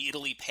readily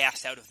Italy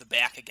passed out of the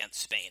back against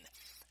Spain.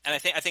 And I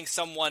think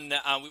someone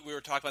we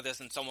were talking about this,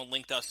 and someone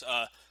linked us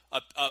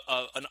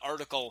an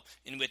article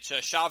in which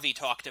Xavi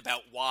talked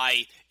about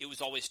why it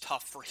was always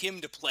tough for him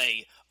to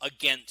play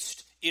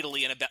against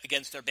Italy and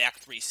against their back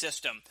three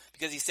system,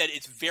 because he said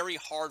it's very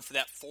hard for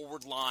that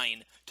forward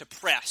line to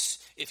press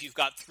if you've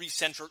got three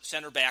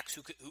center backs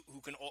who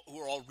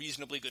are all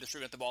reasonably good at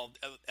distributing the ball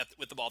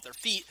with the ball at their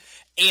feet,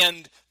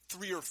 and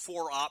 3 or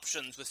 4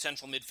 options with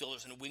central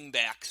midfielders and wing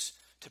backs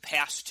to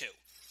pass to.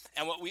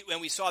 And when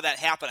we saw that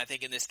happen, I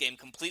think in this game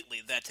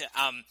completely, that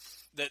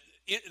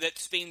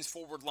Spain's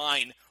forward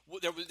line,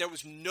 there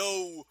was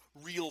no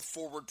real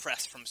forward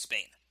press from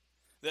Spain.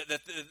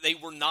 That they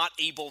were not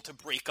able to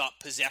break up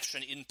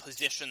possession in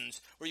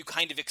positions where you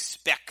kind of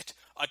expect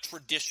a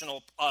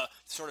traditional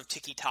sort of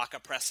tiki-taka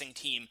pressing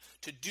team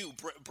to do,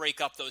 break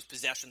up those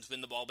possessions,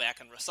 win the ball back,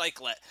 and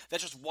recycle it.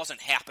 That just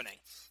wasn't happening.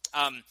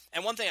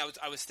 And one thing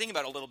I was thinking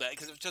about a little bit,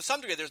 because to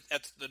some degree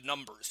that's the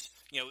numbers,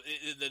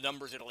 the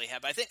numbers Italy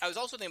have. But I think I was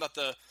also thinking about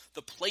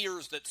the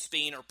players that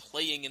Spain are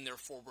playing in their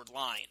forward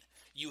line.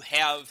 You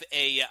have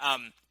a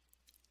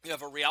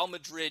Real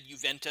Madrid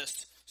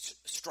Juventus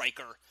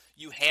striker.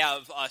 You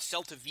have a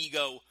Celta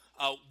Vigo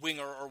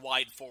winger or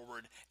wide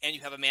forward, and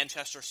you have a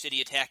Manchester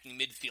City attacking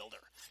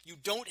midfielder. You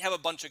don't have a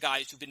bunch of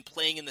guys who've been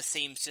playing in the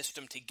same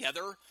system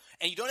together,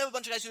 and you don't have a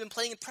bunch of guys who've been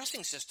playing in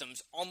pressing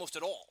systems almost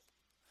at all.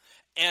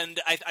 And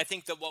I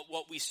think that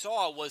what we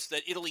saw was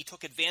that Italy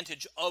took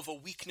advantage of a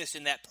weakness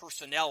in that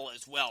personnel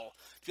as well,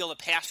 to be able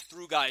to pass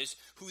through guys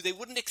who they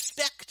wouldn't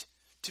expect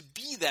to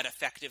be that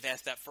effective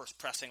as that first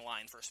pressing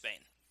line for Spain.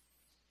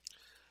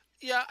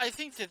 Yeah, I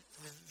think that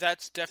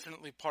that's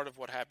definitely part of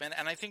what happened,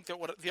 and I think that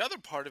the other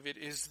part of it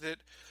is that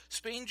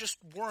Spain just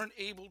weren't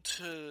able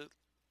to.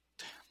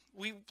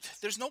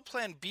 There's no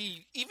plan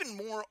B, even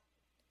more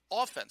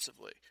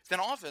offensively than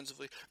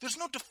offensively. There's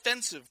no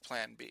defensive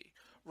plan B,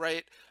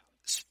 right?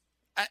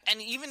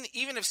 And even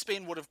if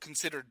Spain would have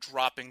considered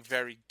dropping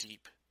very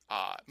deep,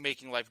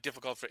 making life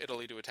difficult for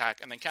Italy to attack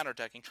and then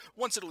counterattacking,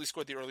 once Italy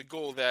scored the early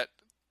goal, that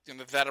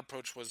that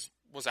approach was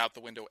out the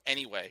window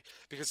anyway,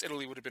 because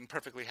Italy would have been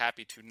perfectly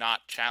happy to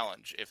not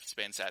challenge if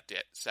Spain sat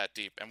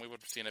deep, and we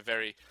would have seen a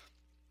very,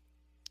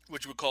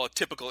 which you would call a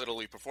typical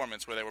Italy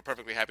performance, where they were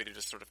perfectly happy to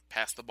just sort of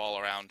pass the ball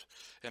around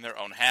in their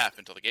own half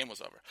until the game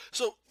was over.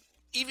 So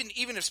even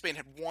if Spain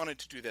had wanted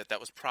to do that, that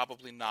was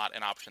probably not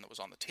an option that was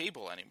on the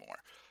table anymore.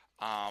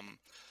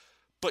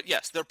 But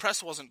yes, their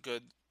press wasn't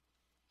good.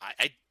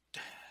 I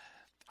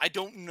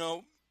don't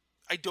know.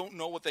 I don't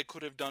know what they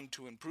could have done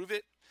to improve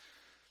it.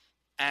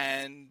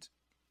 And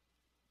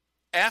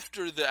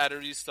after the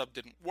Adderley sub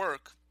didn't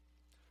work,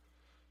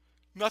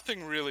 there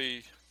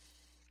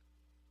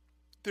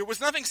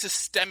was nothing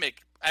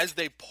systemic as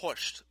they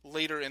pushed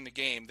later in the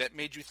game that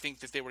made you think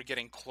that they were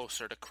getting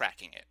closer to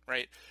cracking it,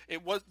 right? They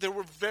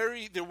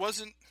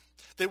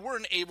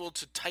weren't able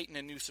to tighten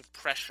a noose of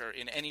pressure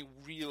in any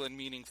real and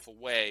meaningful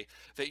way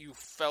that you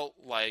felt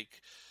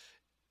like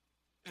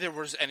there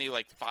was any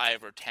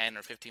 5 or 10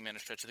 or 15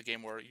 minute stretch of the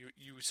game where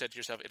you said to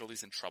yourself,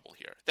 Italy's in trouble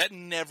here. That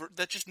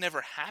just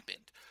never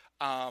happened.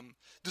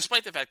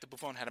 Despite the fact that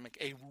Buffon had to make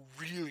a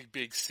really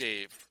big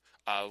save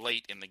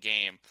late in the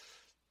game.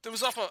 There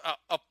was off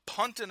a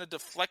punt and a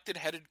deflected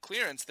headed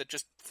clearance that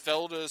just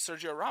fell to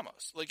Sergio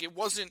Ramos. It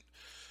wasn't,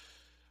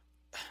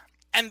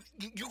 and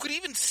you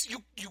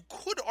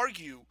could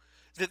argue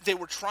that they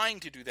were trying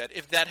to do that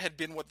if that had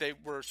been what they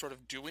were sort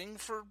of doing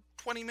for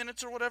 20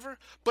 minutes or whatever,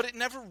 but it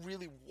never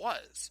really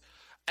was.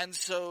 And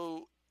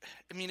so,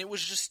 I mean,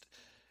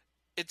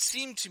 it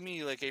seemed to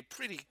me like a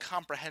pretty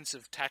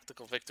comprehensive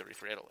tactical victory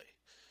for Italy.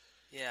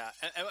 Yeah,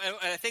 and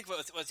I think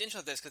what's interesting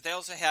about this, because they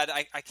also had,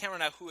 I can't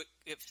remember who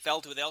it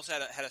fell to, they also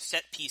had a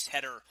set-piece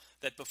header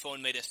that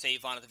Buffon made a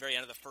save on at the very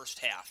end of the first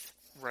half.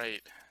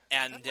 Right.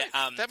 And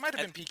that might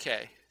have been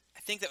PK. I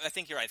think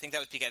you're right. I think that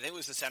was PK. I think it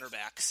was the center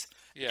backs.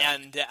 Yeah.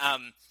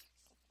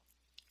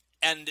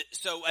 And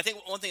so I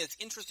think one thing that's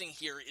interesting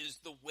here is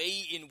the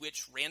way in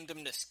which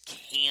randomness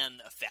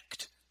can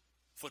affect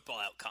football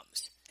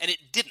outcomes. And it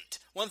didn't.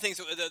 One thing,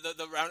 so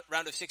the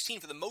round of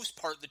 16, for the most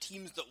part, the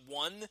teams that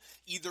won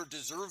either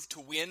deserved to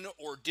win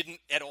or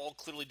didn't at all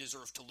clearly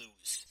deserve to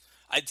lose.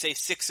 I'd say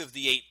 6 of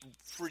the 8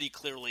 pretty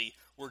clearly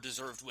were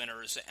deserved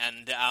winners,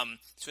 and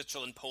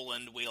Switzerland,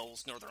 Poland,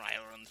 Wales, Northern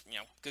Ireland,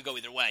 could go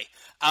either way.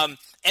 And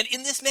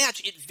in this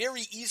match, it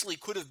very easily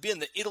could have been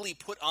that Italy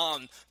put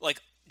on,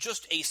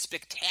 just a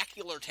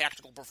spectacular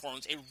tactical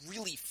performance, a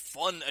really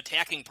fun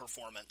attacking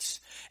performance,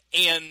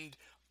 and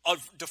a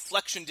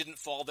deflection didn't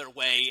fall their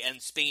way,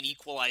 and Spain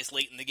equalized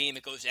late in the game.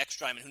 It goes to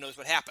extra time, and who knows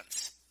what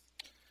happens.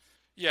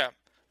 Yeah,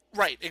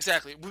 right,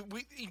 exactly.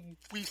 We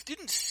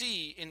didn't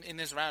see in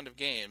this round of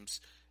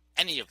games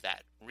any of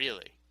that,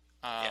 really.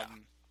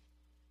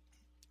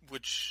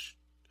 Which,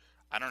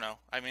 I don't know.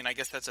 I mean, I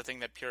guess that's a thing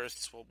that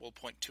purists will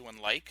point to and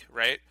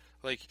right?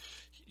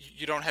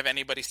 You don't have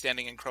anybody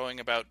standing and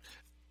crowing about,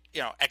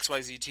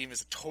 XYZ team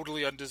is a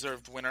totally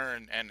undeserved winner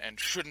and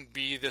shouldn't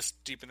be this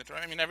deep in the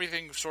tournament. I mean,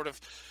 everything sort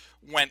of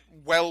went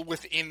well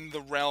within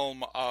the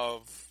realm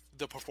of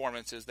the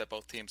performances that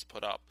both teams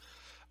put up.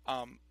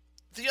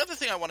 The other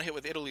thing I want to hit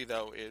with Italy,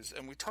 though, is,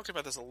 and we talked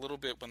about this a little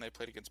bit when they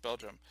played against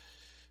Belgium,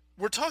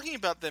 we're talking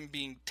about them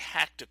being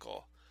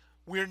tactical.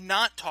 We're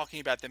not talking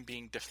about them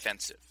being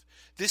defensive.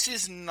 This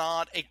is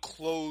not a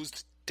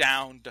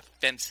closed-down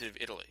defensive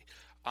Italy.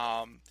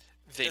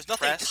 There's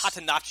nothing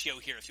catenaccio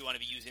here if you want to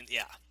be using...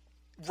 Yeah.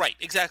 Right,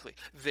 exactly.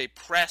 They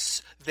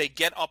press, they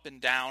get up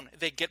and down,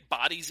 they get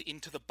bodies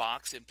into the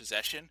box in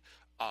possession.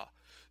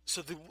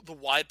 So the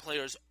wide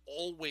players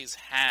always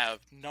have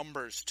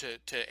numbers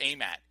to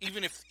aim at,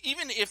 even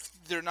if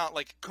they're not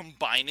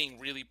combining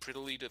really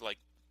prettily to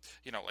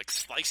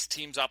slice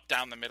teams up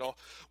down the middle.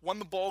 When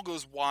the ball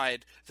goes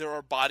wide, there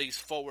are bodies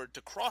forward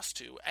to cross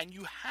to, and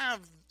you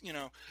have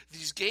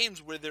these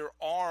games where they're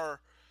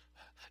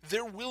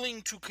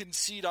willing to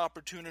concede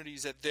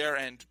opportunities at their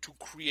end to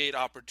create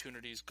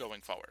opportunities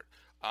going forward,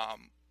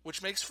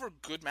 which makes for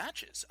good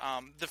matches.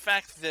 The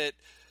fact that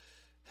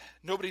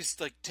nobody's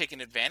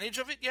taken advantage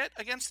of it yet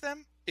against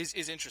them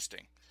is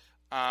interesting.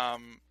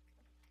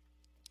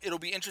 It'll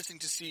be interesting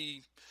to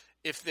see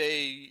if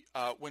they,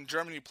 when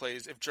Germany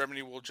plays, if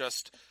Germany will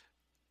just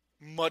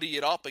muddy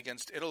it up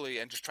against Italy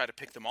and just try to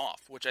pick them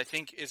off, which I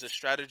think is a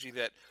strategy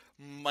that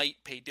might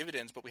pay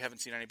dividends, but we haven't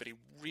seen anybody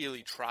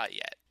really try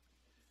yet.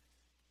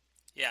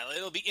 Yeah,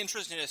 it'll be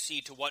interesting to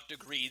see to what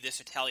degree this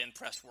Italian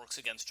press works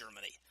against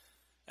Germany.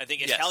 I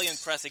think Italian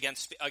press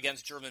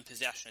against German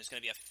possession is going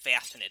to be a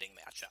fascinating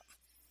matchup.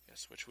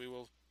 Yes, which we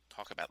will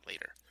talk about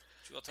later.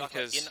 Which we'll talk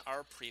about in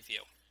our preview.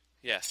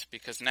 Yes,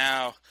 because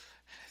now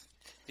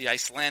the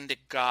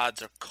Icelandic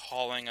gods are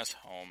calling us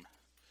home.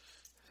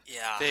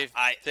 Yeah,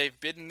 They've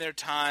bidden their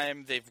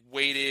time. They've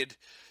waited.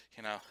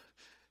 You know,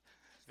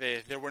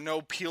 there were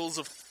no peals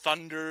of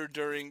thunder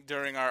during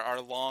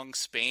our long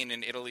Spain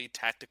and Italy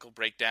tactical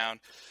breakdown.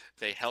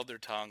 They held their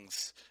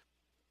tongues,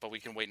 but we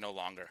can wait no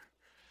longer.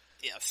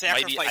 Yeah,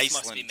 sacrifice Mighty must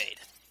Iceland. be made.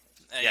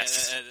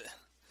 Yes.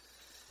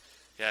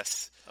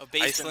 Yes.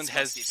 Obeisance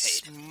must be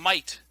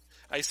paid.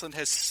 Iceland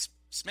has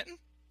smitten?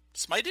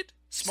 Smited?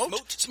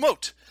 Smote.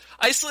 Smote.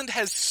 Iceland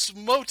has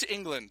smote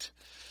England.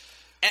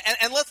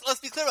 And let's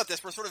be clear about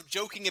this. We're sort of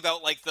joking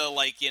about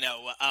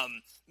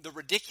the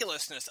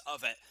ridiculousness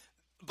of it.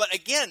 But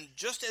again,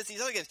 just as these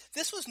other games,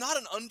 this was not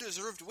an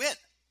undeserved win.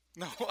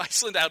 No,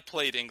 Iceland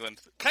outplayed England.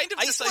 Kind of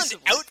Iceland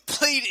decisively.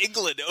 outplayed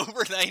England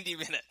over 90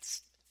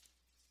 minutes.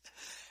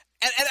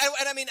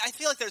 And I mean, I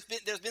feel like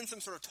there's been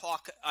some sort of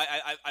talk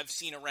I've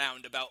seen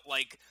around about,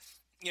 like,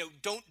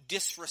 don't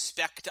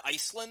disrespect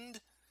Iceland.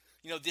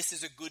 This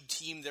is a good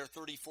team. They're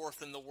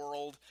 34th in the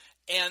world.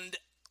 And,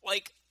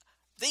 like,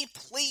 they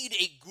played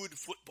a good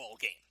football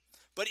game.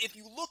 But if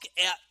you look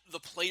at the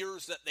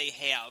players that they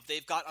have,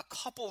 they've got a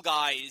couple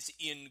guys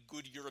in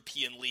good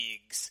European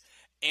leagues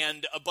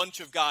and a bunch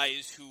of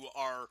guys who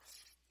are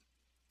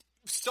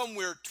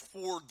somewhere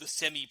toward the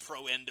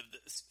semi-pro end of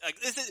this. Like,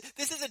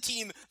 this is a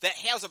team that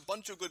has a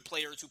bunch of good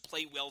players who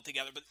play well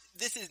together, but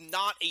this is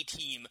not a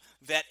team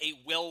that a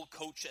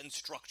well-coached and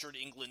structured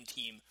England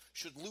team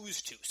should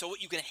lose to. So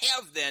what you can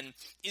have then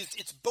is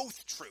it's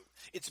both true.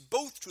 It's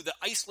both true that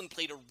Iceland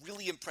played a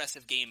really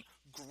impressive game,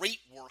 great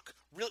work.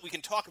 Really, we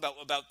can talk about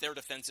their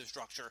defensive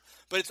structure,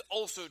 but it's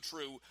also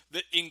true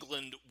that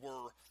England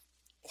were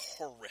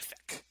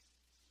horrific.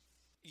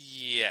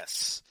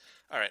 Yes.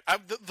 All right.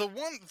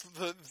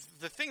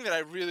 The thing that I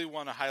really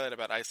want to highlight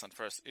about Iceland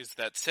first is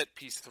that set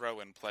piece throw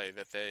in play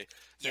that they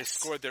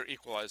scored their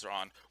equalizer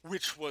on,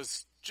 which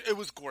was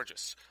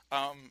gorgeous.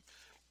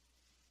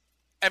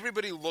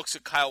 Everybody looks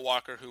at Kyle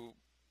Walker, who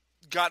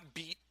got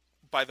beat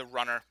by the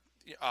runner.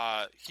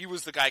 He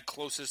was the guy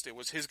closest. It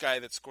was his guy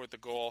that scored the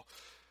goal,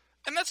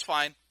 and that's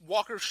fine.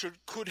 Walker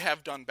could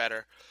have done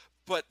better.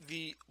 But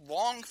the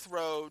long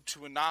throw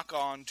to a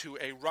knock-on to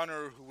a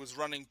runner who was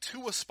running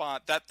to a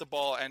spot that the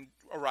ball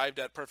arrived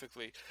at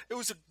perfectly. It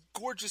was a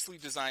gorgeously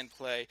designed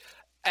play,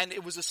 and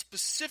it was a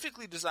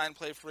specifically designed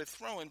play for a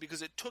throw-in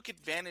because it took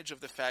advantage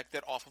of the fact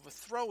that off of a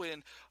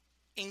throw-in,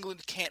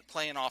 England can't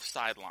play an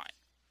offside line.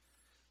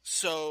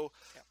 So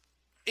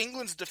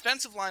England's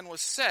defensive line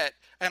was set,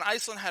 and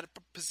Iceland had a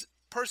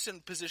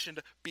person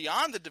positioned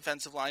beyond the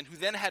defensive line who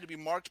then had to be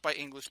marked by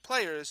English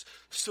players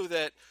so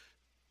that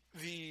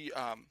the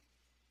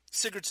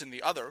Sigurdsson,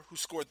 the other, who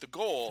scored the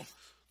goal,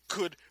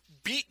 could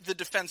beat the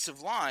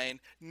defensive line,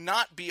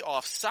 not be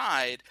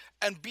offside,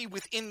 and be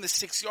within the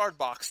 6-yard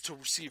box to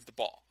receive the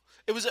ball.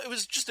 It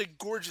was just a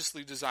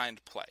gorgeously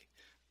designed play.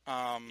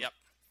 Yep.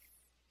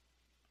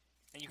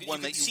 And you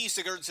can see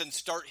Sigurdsson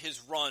start his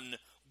run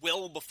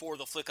well before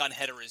the flick-on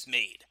header is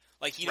made.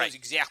 Like, he knows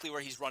exactly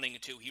where he's running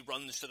to. He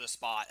runs to the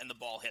spot, and the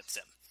ball hits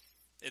him.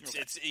 It's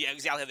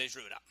exactly how they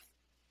drew it up.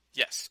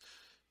 Yes.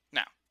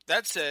 Now,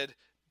 that said,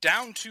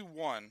 down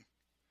 2-1,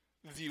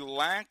 the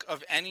lack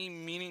of any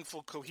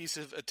meaningful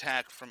cohesive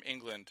attack from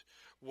England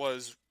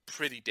was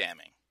pretty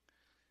damning.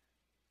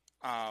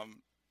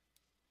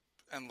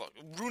 And look,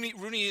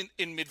 Rooney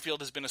in midfield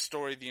has been a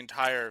story the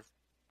entire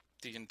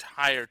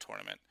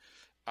tournament.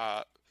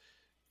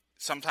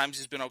 Sometimes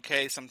he's been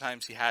okay,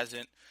 sometimes he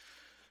hasn't.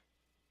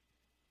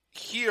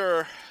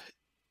 Here,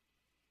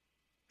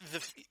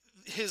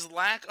 his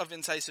lack of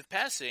incisive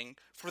passing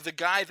for the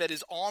guy that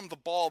is on the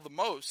ball the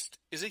most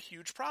is a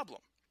huge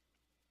problem.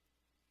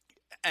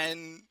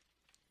 And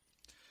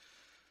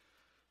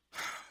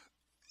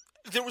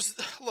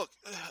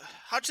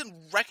Hodgson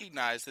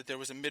recognized that there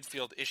was a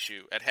midfield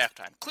issue at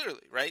halftime,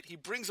 clearly, right? He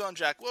brings on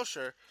Jack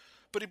Wilshere,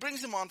 but he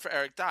brings him on for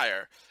Eric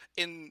Dyer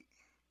in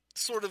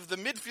sort of the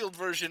midfield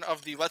version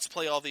of the let's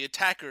play all the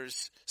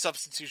attackers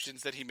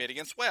substitutions that he made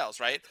against Wales,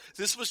 right?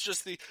 This was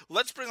just the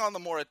let's bring on the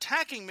more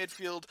attacking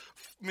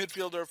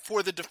midfielder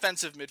for the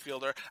defensive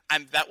midfielder,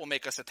 and that will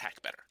make us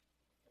attack better.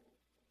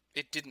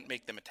 It didn't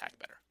make them attack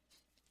better.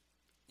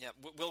 Yeah,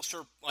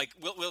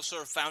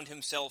 Wilshere found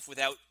himself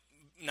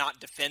not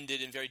defended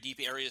in very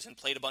deep areas and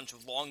played a bunch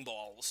of long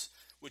balls,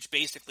 which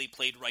basically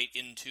played right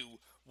into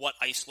what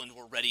Iceland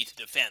were ready to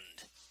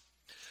defend.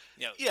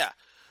 Yeah.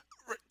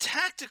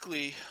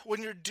 Tactically,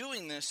 when you're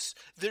doing this,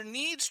 there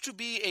needs to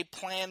be a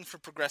plan for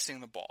progressing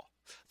the ball.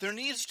 There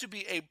needs to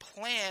be a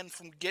plan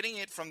from getting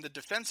it from the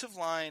defensive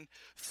line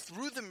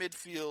through the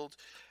midfield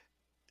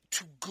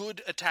to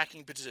good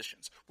attacking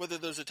positions, whether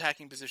those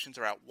attacking positions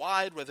are out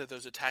wide, whether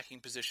those attacking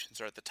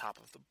positions are at the top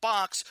of the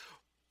box,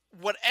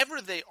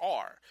 whatever they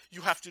are,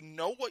 you have to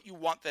know what you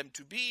want them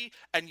to be,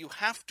 and you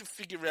have to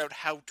figure out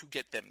how to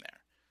get them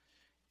there.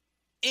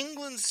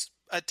 England's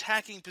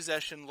attacking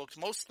possession looked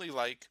mostly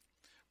like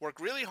work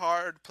really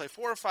hard, play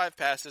 4 or 5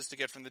 passes to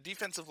get from the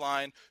defensive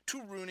line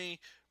to Rooney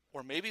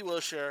or maybe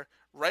Wilshere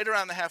right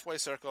around the halfway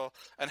circle,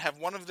 and have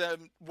one of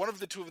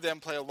the two of them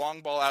play a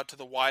long ball out to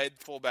the wide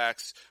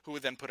fullbacks who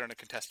would then put in a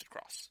contested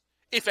cross.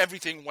 If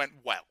everything went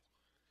well,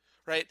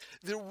 right?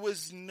 There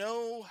was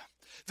no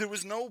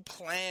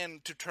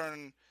plan to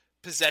turn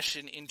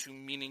possession into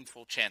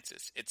meaningful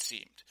chances, it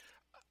seemed.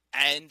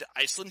 And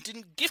Iceland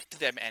didn't gift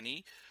them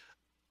any,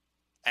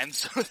 and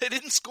so they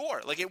didn't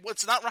score. Like,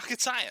 it's not rocket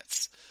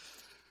science.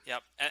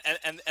 Yep,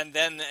 and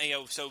then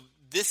so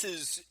this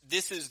is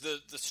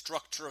the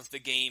structure of the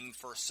game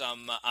for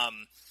some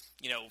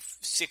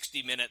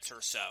 60 minutes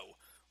or so,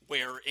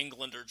 where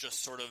England are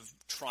just sort of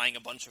trying a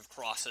bunch of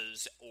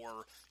crosses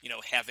or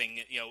having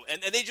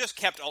and they just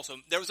kept also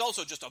there was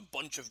also just a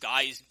bunch of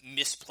guys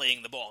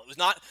misplaying the ball. It was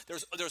not there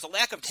was a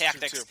lack of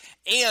tactics,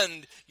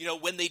 and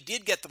when they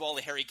did get the ball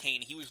to Harry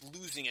Kane, he was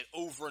losing it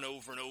over and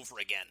over and over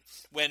again.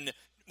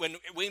 When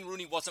Wayne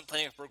Rooney wasn't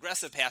playing a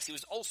progressive pass, he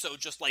was also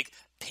just like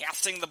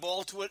passing the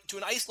ball to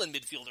an Iceland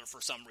midfielder for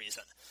some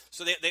reason.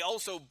 So they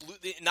also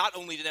not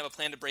only didn't have a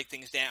plan to break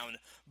things down,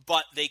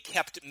 but they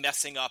kept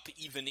messing up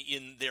even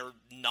in their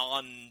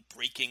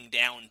non-breaking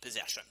down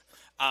possession.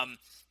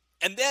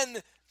 And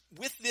then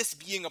with this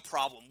being a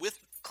problem, with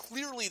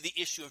clearly the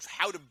issue of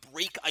how to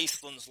break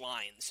Iceland's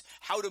lines,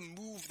 how to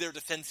move their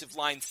defensive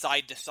line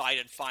side to side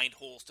and find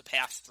holes to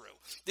pass through.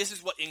 This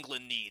is what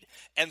England need.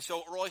 And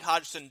so Roy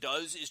Hodgson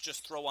does is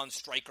just throw on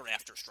striker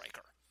after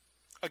striker.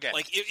 Again.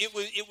 Like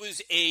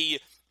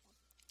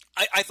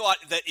I thought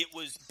that it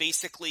was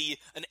basically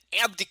an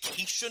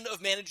abdication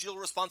of managerial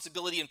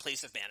responsibility in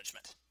place of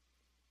management.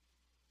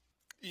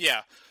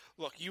 Yeah.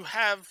 Look, you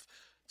have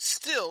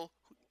still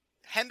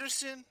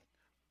Henderson,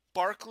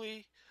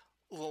 Barkley,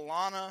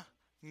 Lallana,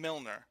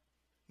 Milner,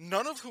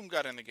 none of whom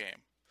got in the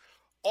game,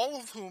 all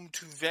of whom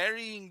to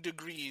varying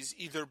degrees,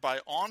 either by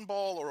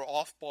on-ball or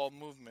off-ball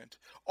movement,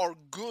 are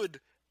good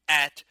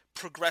at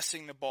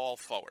progressing the ball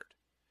forward.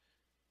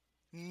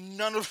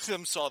 None of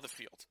them saw the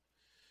field.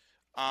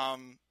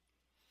 And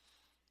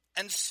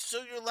so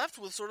you're left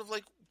with sort of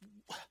like,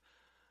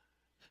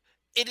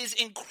 it is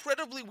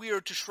incredibly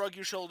weird to shrug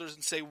your shoulders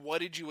and say, what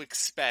did you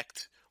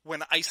expect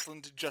when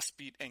Iceland just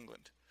beat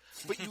England?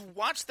 But you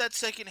watch that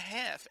second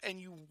half, and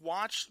you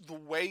watch the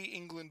way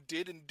England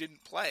did and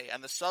didn't play,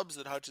 and the subs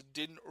that Hudson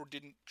didn't or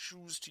didn't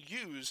choose to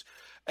use,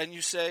 and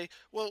you say,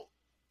 well,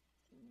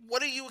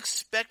 what do you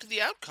expect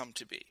the outcome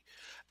to be?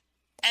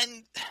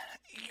 And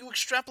you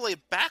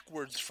extrapolate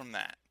backwards from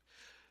that.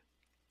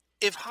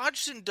 If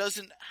Hodgson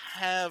doesn't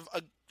have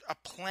a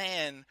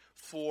plan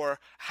for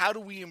how do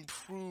we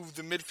improve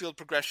the midfield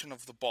progression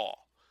of the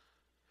ball,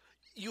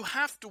 you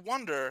have to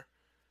wonder,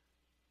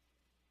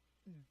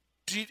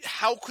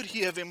 how could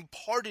he have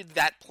imparted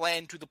that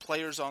plan to the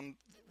players on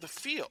the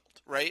field,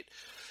 right?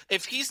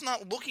 If he's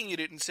not looking at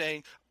it and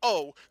saying,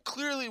 oh,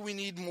 clearly we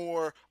need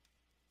more,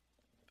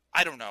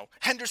 I don't know,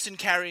 Henderson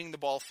carrying the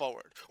ball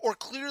forward, or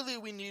clearly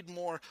we need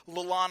more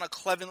Lallana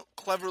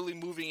cleverly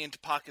moving into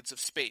pockets of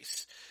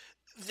space,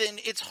 then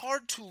it's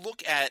hard to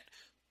look at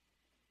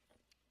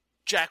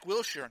Jack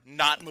Wilshere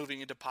not moving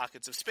into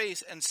pockets of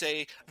space and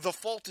say the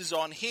fault is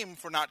on him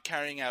for not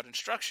carrying out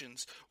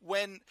instructions,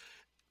 when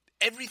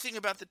everything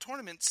about the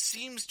tournament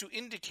seems to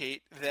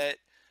indicate that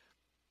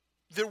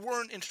there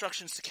weren't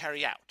instructions to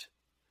carry out.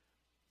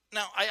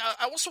 Now,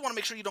 I also want to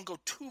make sure you don't go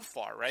too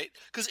far, right?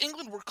 Because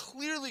England were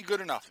clearly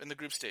good enough in the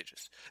group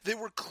stages. They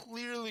were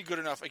clearly good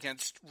enough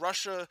against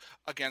Russia,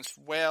 against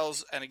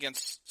Wales, and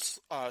against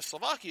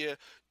Slovakia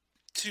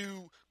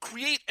to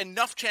create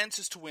enough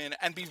chances to win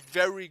and be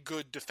very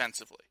good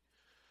defensively.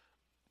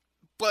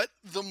 But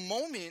the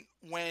moment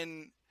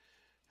when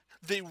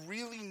they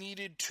really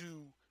needed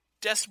to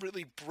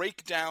desperately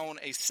break down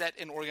a set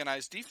and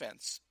organized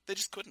defense, they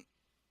just couldn't.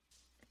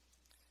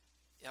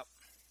 Yep.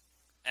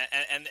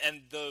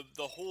 And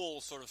the whole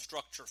sort of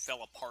structure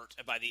fell apart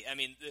by the. I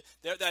mean,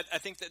 I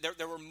think that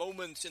there were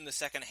moments in the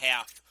second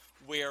half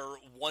where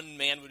one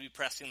man would be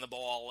pressing the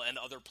ball and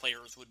other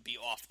players would be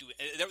off doing.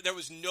 There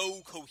was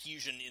no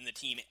cohesion in the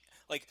team.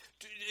 Like,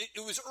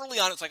 it was early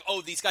on. It's like,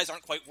 oh, these guys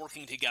aren't quite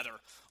working together.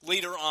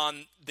 Later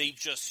on,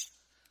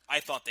 I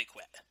thought they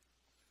quit.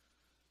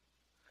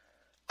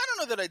 I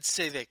don't know that I'd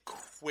say they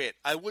quit.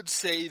 I would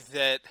say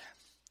that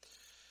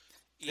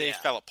they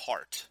fell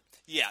apart.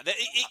 Yeah,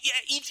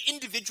 each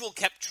individual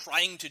kept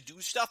trying to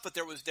do stuff, but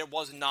there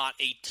was not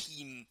a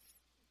team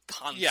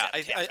concept. Yeah,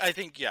 I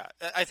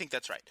think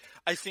that's right.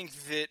 I think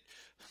that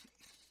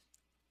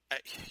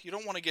you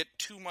don't want to get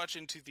too much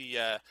into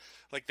the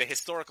the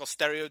historical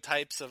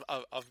stereotypes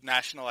of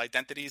national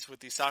identities with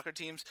these soccer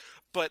teams,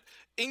 but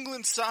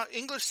English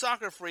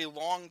soccer for a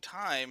long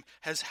time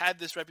has had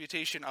this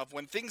reputation of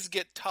when things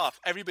get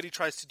tough, everybody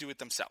tries to do it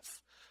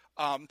themselves.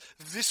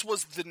 This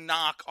was the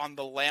knock on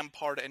the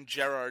Lampard and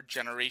Gerrard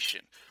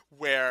generation,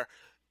 where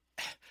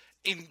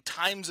in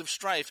times of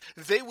strife,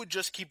 they would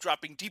just keep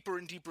dropping deeper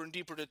and deeper and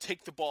deeper to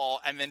take the ball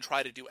and then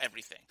try to do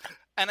everything.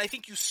 And I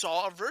think you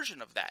saw a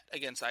version of that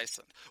against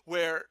Iceland,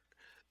 where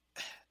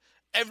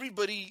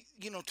everybody,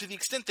 to the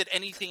extent that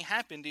anything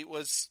happened, it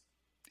was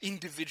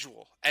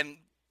individual. And,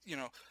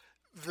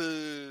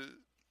 the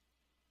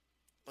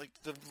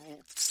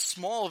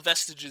small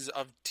vestiges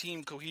of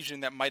team cohesion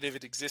that might have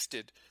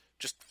existed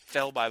just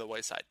fell by the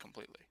wayside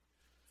completely.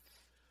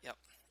 Yep.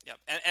 Yep,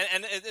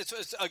 and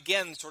it's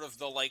again sort of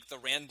the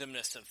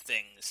randomness of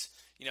things.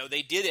 You know,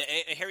 they did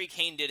it. Harry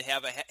Kane did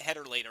have a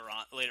header later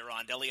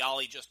on. Dele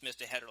Alli just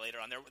missed a header later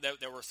on.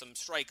 There were some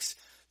strikes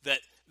that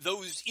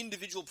those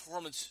individual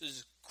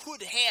performances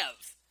could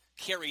have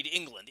carried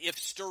England if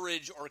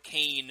Sturridge or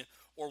Kane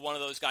or one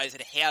of those guys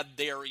had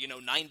their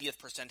 90th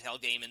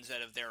percentile game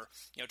instead of their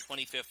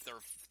 25th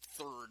or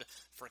third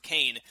for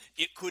Kane.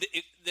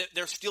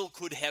 There still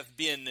could have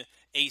been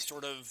a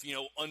sort of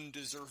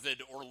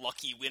undeserved or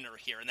lucky winner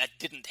here, and that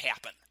didn't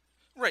happen.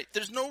 Right.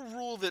 There's no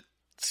rule that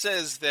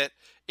says that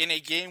in a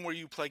game where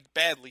you play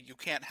badly, you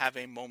can't have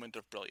a moment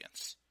of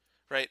brilliance.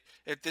 Right?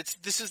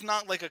 This is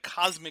not like a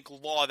cosmic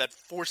law that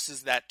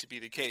forces that to be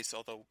the case,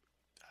 although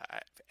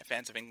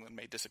fans of England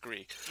may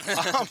disagree.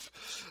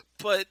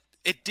 But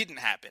it didn't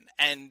happen.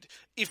 And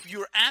if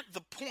you're at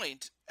the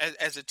point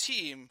as a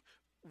team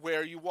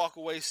where you walk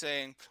away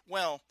saying,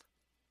 well,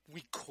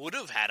 we could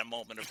have had a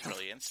moment of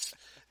brilliance,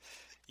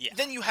 yeah,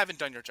 then you haven't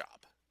done your job.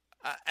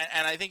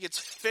 And I think it's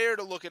fair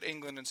to look at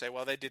England and say,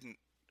 well, they didn't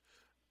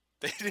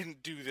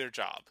do their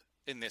job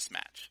in this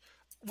match.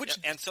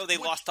 And so they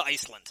lost to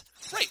Iceland.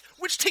 Right,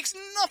 which takes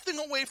nothing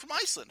away from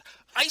Iceland.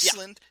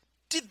 Iceland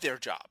did their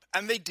job,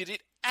 and they did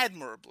it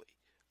admirably.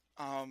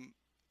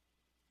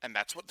 And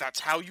that's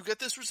how you get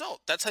this result.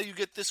 That's how you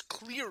get this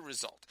clear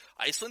result.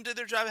 Iceland did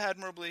their job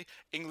admirably,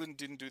 England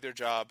didn't do their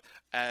job,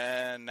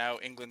 and now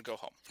England go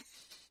home.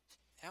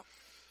 Yep.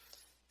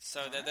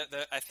 So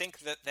I think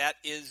that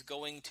is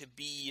going to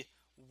be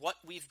what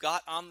we've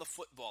got on the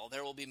football.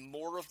 There will be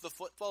more of the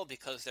football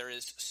because there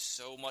is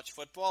so much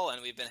football,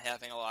 and we've been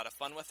having a lot of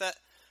fun with it.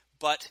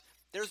 But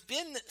there's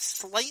been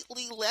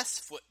slightly less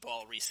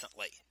football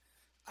recently.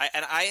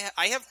 I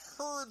have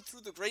heard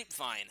through the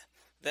grapevine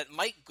that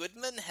Mike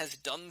Goodman has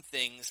done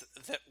things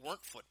that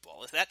weren't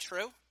football. Is that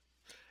true?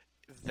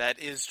 That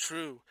is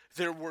true.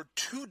 There were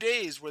 2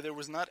 days where there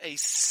was not a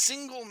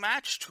single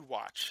match to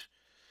watch.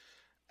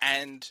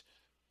 And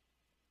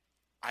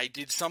I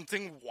did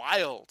something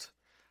wild.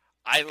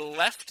 I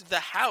left the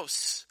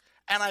house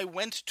and I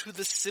went to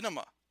the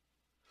cinema.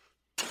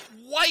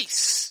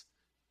 Twice!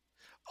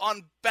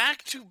 On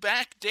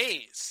back-to-back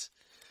days.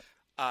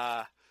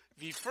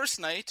 The first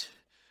night,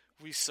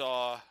 we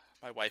saw,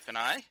 my wife and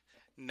I,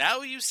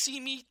 Now You See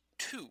Me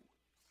 2.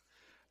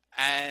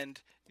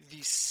 And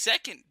the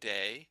second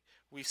day,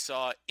 we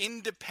saw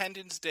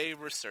Independence Day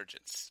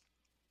Resurgence.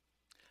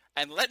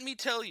 And let me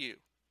tell you,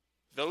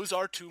 those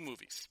are 2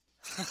 movies.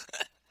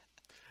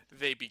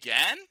 They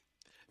began,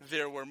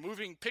 there were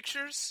moving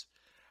pictures,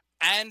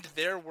 and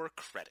there were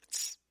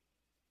credits.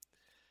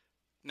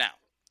 Now,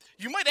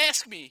 you might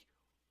ask me,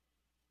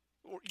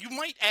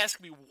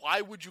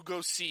 why would you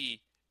go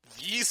see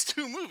these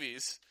 2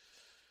 movies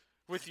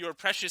with your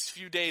precious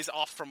few days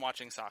off from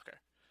watching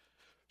soccer?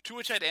 To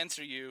which I'd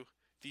answer you,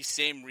 the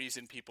same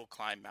reason people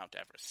climb Mount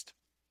Everest.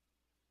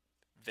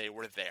 They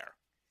were there.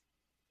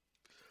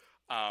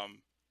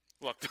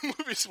 Look, the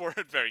movies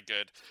weren't very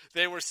good.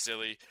 They were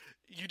silly.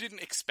 You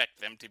didn't expect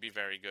them to be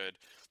very good.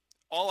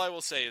 All I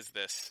will say is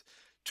this.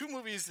 2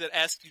 movies that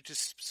asked you to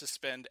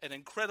suspend an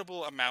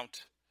incredible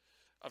amount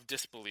of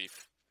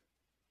disbelief.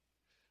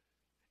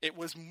 It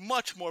was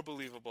much more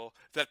believable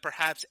that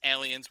perhaps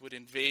aliens would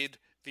invade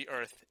the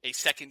Earth a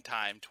second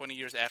time, 20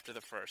 years after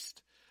the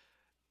first,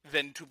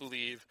 than to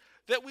believe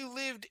that we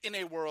lived in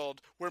a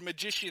world where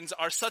magicians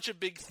are such a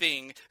big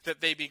thing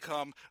that they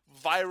become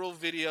viral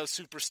video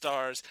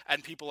superstars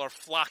and people are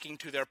flocking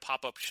to their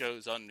pop-up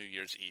shows on New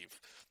Year's Eve.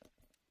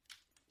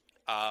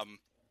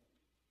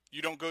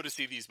 You don't go to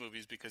see these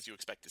movies because you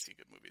expect to see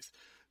good movies.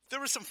 There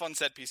were some fun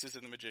set pieces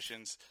in The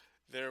Magicians.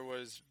 There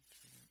was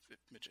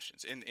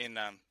Magicians.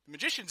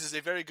 Magicians is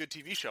a very good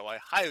TV show. I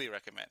highly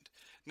recommend.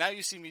 Now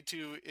You See Me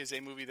 2 is a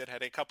movie that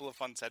had a couple of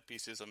fun set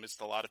pieces amidst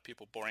a lot of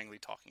people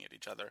boringly talking at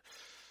each other.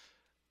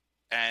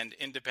 And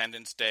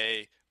Independence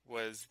Day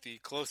was the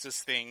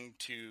closest thing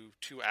to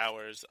 2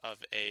 hours of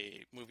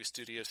a movie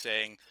studio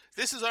saying,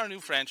 this is our new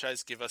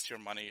franchise, give us your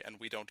money, and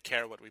we don't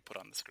care what we put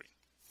on the screen.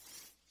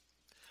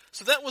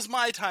 So that was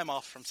my time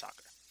off from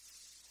soccer.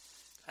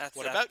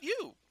 What about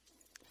you?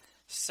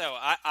 So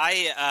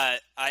I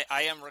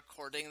am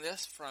recording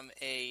this from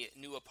a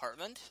new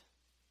apartment,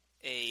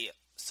 a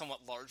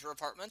somewhat larger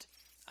apartment,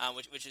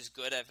 which is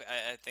good. I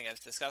think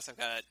I've discussed. I've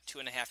got a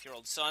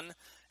 2.5-year-old son,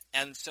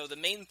 and so the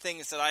main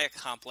things that I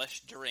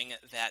accomplished during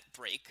that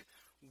break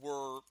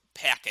were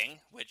packing,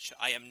 which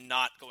I am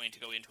not going to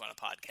go into on a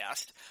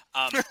podcast,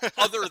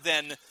 other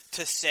than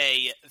to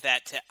say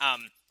that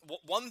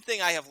one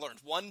thing I have learned,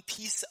 one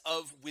piece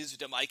of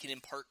wisdom I can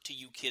impart to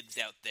you kids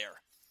out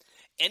there.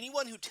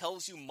 Anyone who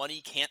tells you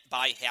money can't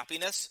buy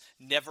happiness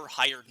never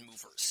hired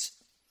movers.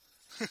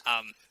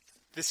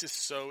 This is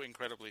so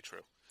incredibly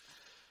true.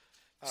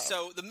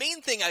 So the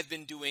main thing I've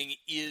been doing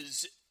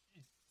is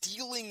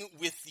dealing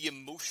with the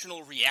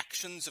emotional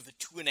reactions of a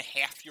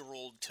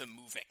 2.5-year-old to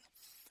moving,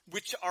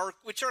 which are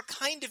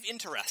kind of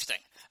interesting.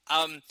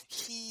 At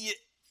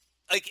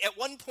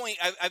one point,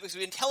 I've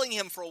been telling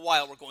him for a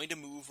while, we're going to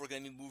move, we're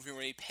going to be moving,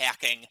 we're going to be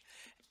packing,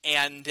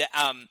 and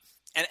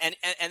And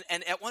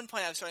at one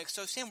point I was starting,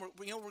 so Sam,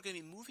 we're going to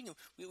be moving.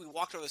 We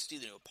walked over to see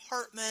the new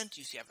apartment.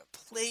 You see, I have a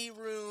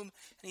playroom. And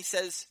he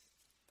says,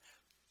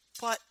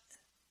 but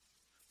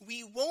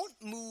we won't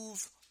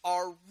move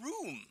our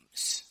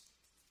rooms.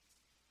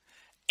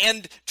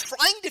 And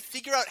trying to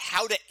figure out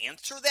how to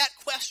answer that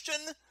question,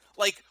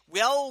 like,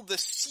 well, the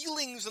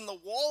ceilings and the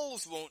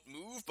walls won't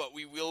move, but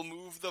we will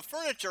move the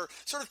furniture,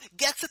 sort of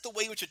gets at the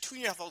way which a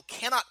 2-year-old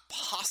cannot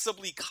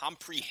possibly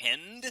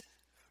comprehend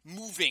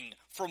moving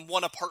from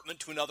one apartment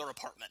to another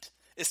apartment,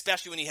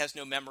 especially when he has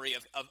no memory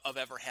of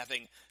ever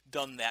having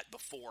done that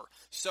before.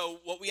 So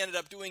what we ended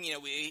up doing,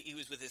 he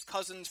was with his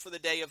cousins for the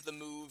day of the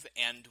move,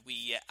 and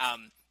we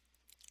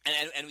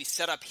and we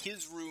set up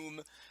his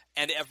room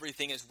and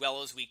everything as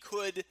well as we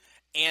could.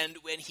 And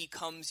when he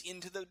comes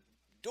into the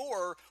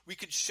door, we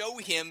could show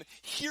him,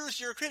 here's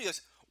your crib. He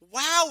goes,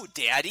 wow,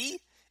 Daddy,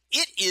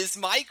 it is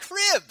my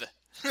crib.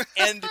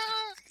 And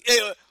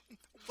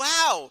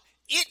wow,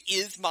 it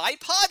is my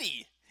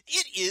potty.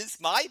 It is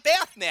my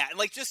bath mat. And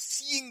like just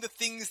seeing the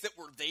things that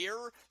were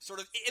there, sort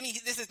of, I mean,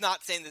 this is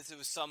not saying that it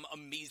was some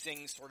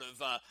amazing sort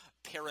of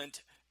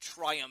parent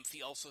triumph.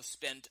 He also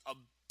spent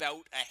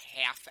about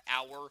a half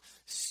hour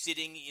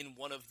sitting in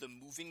one of the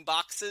moving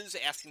boxes,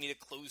 asking me to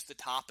close the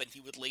top, and he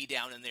would lay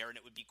down in there and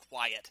it would be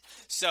quiet.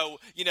 So,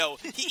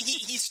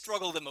 he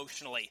struggled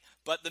emotionally.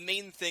 But the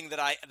main thing that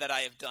I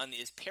have done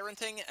is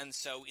parenting, and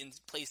so in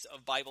place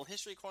of Bible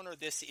History Corner,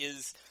 this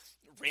is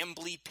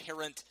Rambly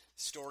Parent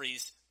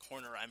Stories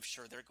Corner. I'm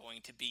sure they're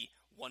going to be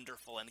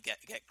wonderful and get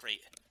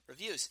great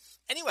reviews.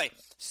 Anyway,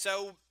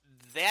 so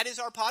that is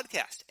our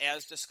podcast.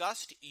 As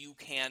discussed, you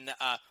can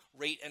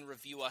rate and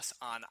review us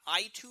on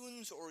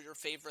iTunes or your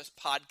favorite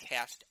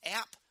podcast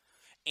app.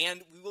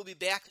 And we will be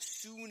back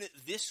soon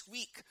this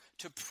week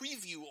to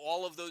preview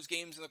all of those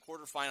games in the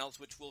quarterfinals,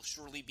 which will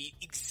surely be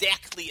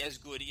exactly as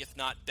good, if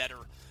not better,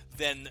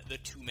 than the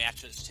 2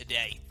 matches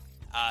today.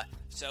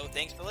 So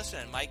thanks for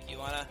listening. Mike, you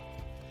want to...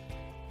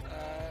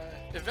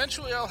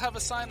 Eventually I'll have a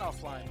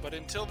sign-off line, but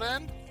until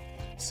then,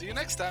 see you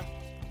next time.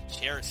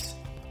 Cheers.